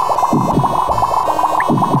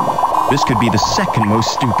 This could be the second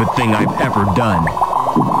most stupid thing I've ever done.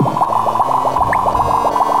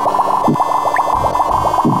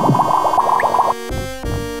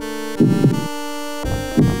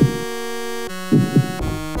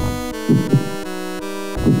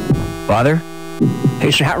 Father?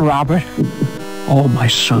 Is that Robert? Oh, my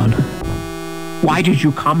son. Why did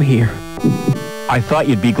you come here? I thought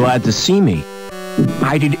you'd be glad to see me.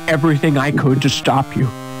 I did everything I could to stop you.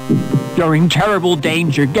 You're in terrible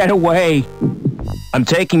danger. Get away. I'm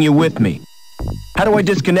taking you with me. How do I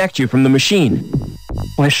disconnect you from the machine?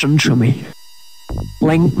 Listen to me.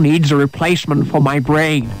 Link needs a replacement for my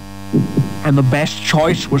brain. And the best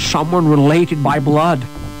choice was someone related by blood.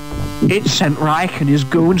 It sent Reich and his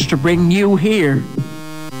goons to bring you here.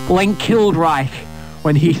 Link killed Reich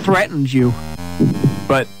when he threatened you.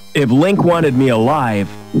 But if Link wanted me alive,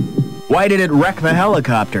 why did it wreck the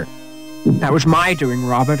helicopter? That was my doing,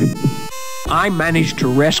 Robert. I managed to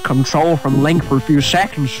wrest control from Link for a few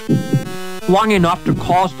seconds, long enough to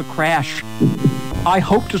cause the crash. I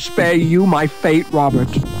hope to spare you my fate, Robert.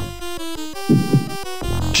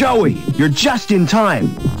 Joey, you're just in time.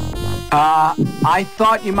 I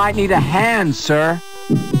thought you might need a hand, sir.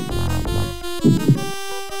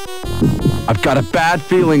 I've got a bad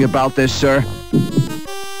feeling about this, sir.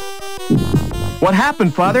 What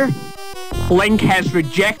happened, Father? Link has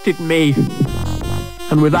rejected me.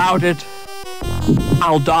 And without it,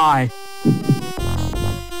 I'll die.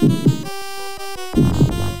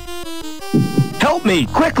 Help me,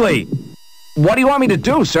 quickly! What do you want me to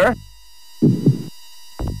do, sir?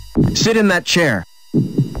 Sit in that chair.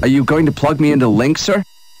 Are you going to plug me into Link, sir?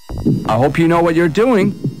 I hope you know what you're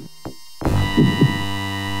doing.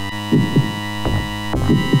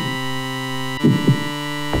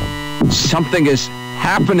 Something is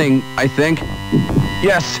happening, I think.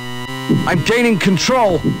 Yes, I'm gaining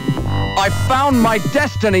control. I found my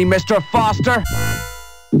destiny, Mr. Foster.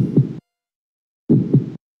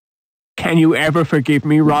 Can you ever forgive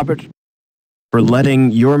me, Robert? For letting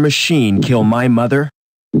your machine kill my mother?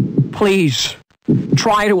 Please,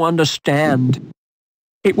 try to understand.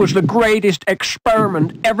 It was the greatest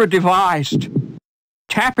experiment ever devised,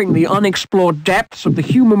 tapping the unexplored depths of the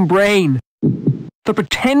human brain, the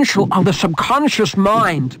potential of the subconscious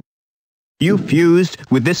mind. You fused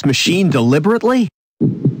with this machine deliberately?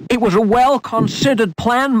 It was a well-considered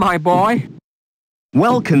plan, my boy.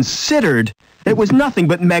 Well considered? It was nothing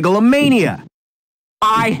but megalomania.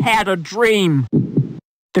 I had a dream.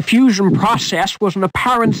 The fusion process was an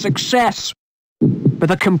apparent success, but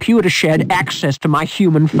the computer shared access to my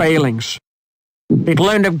human failings. It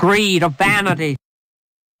learned of greed, of vanity.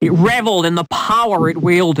 It reveled in the power it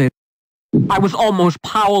wielded. I was almost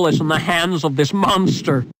powerless in the hands of this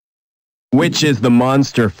monster. Which is the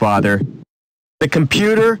monster, Father? The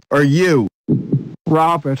computer or you?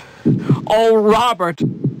 Robert. Oh, Robert.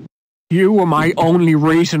 You were my only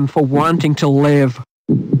reason for wanting to live.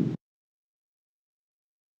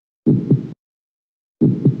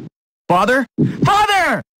 Father?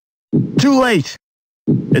 Father! Too late.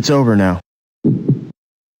 It's over now.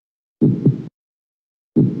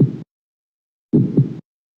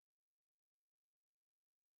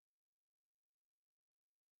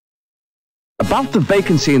 About the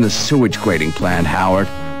vacancy in the sewage grading plant, Howard.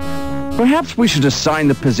 Perhaps we should assign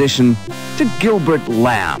the position to Gilbert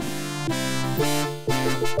Lamb.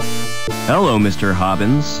 Hello, Mr.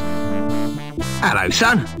 Hobbins. Hello,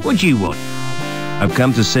 son. What do you want? I've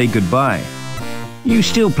come to say goodbye. You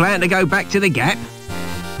still plan to go back to the Gap?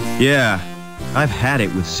 Yeah, I've had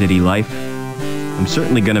it with city life. I'm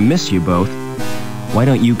certainly gonna miss you both. Why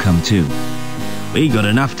don't you come too? We got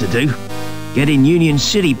enough to do. Getting Union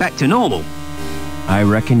City back to normal. I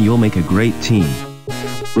reckon you'll make a great team.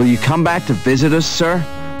 Will you come back to visit us, sir?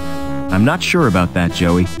 I'm not sure about that,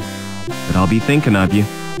 Joey, but I'll be thinking of you.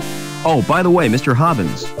 Oh, by the way, Mr.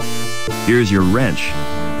 Hobbins, here's your wrench.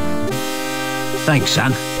 Thanks,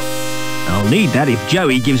 son. I'll need that if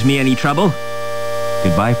Joey gives me any trouble.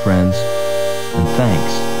 Goodbye, friends, and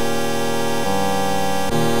thanks.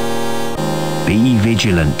 Be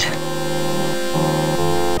vigilant.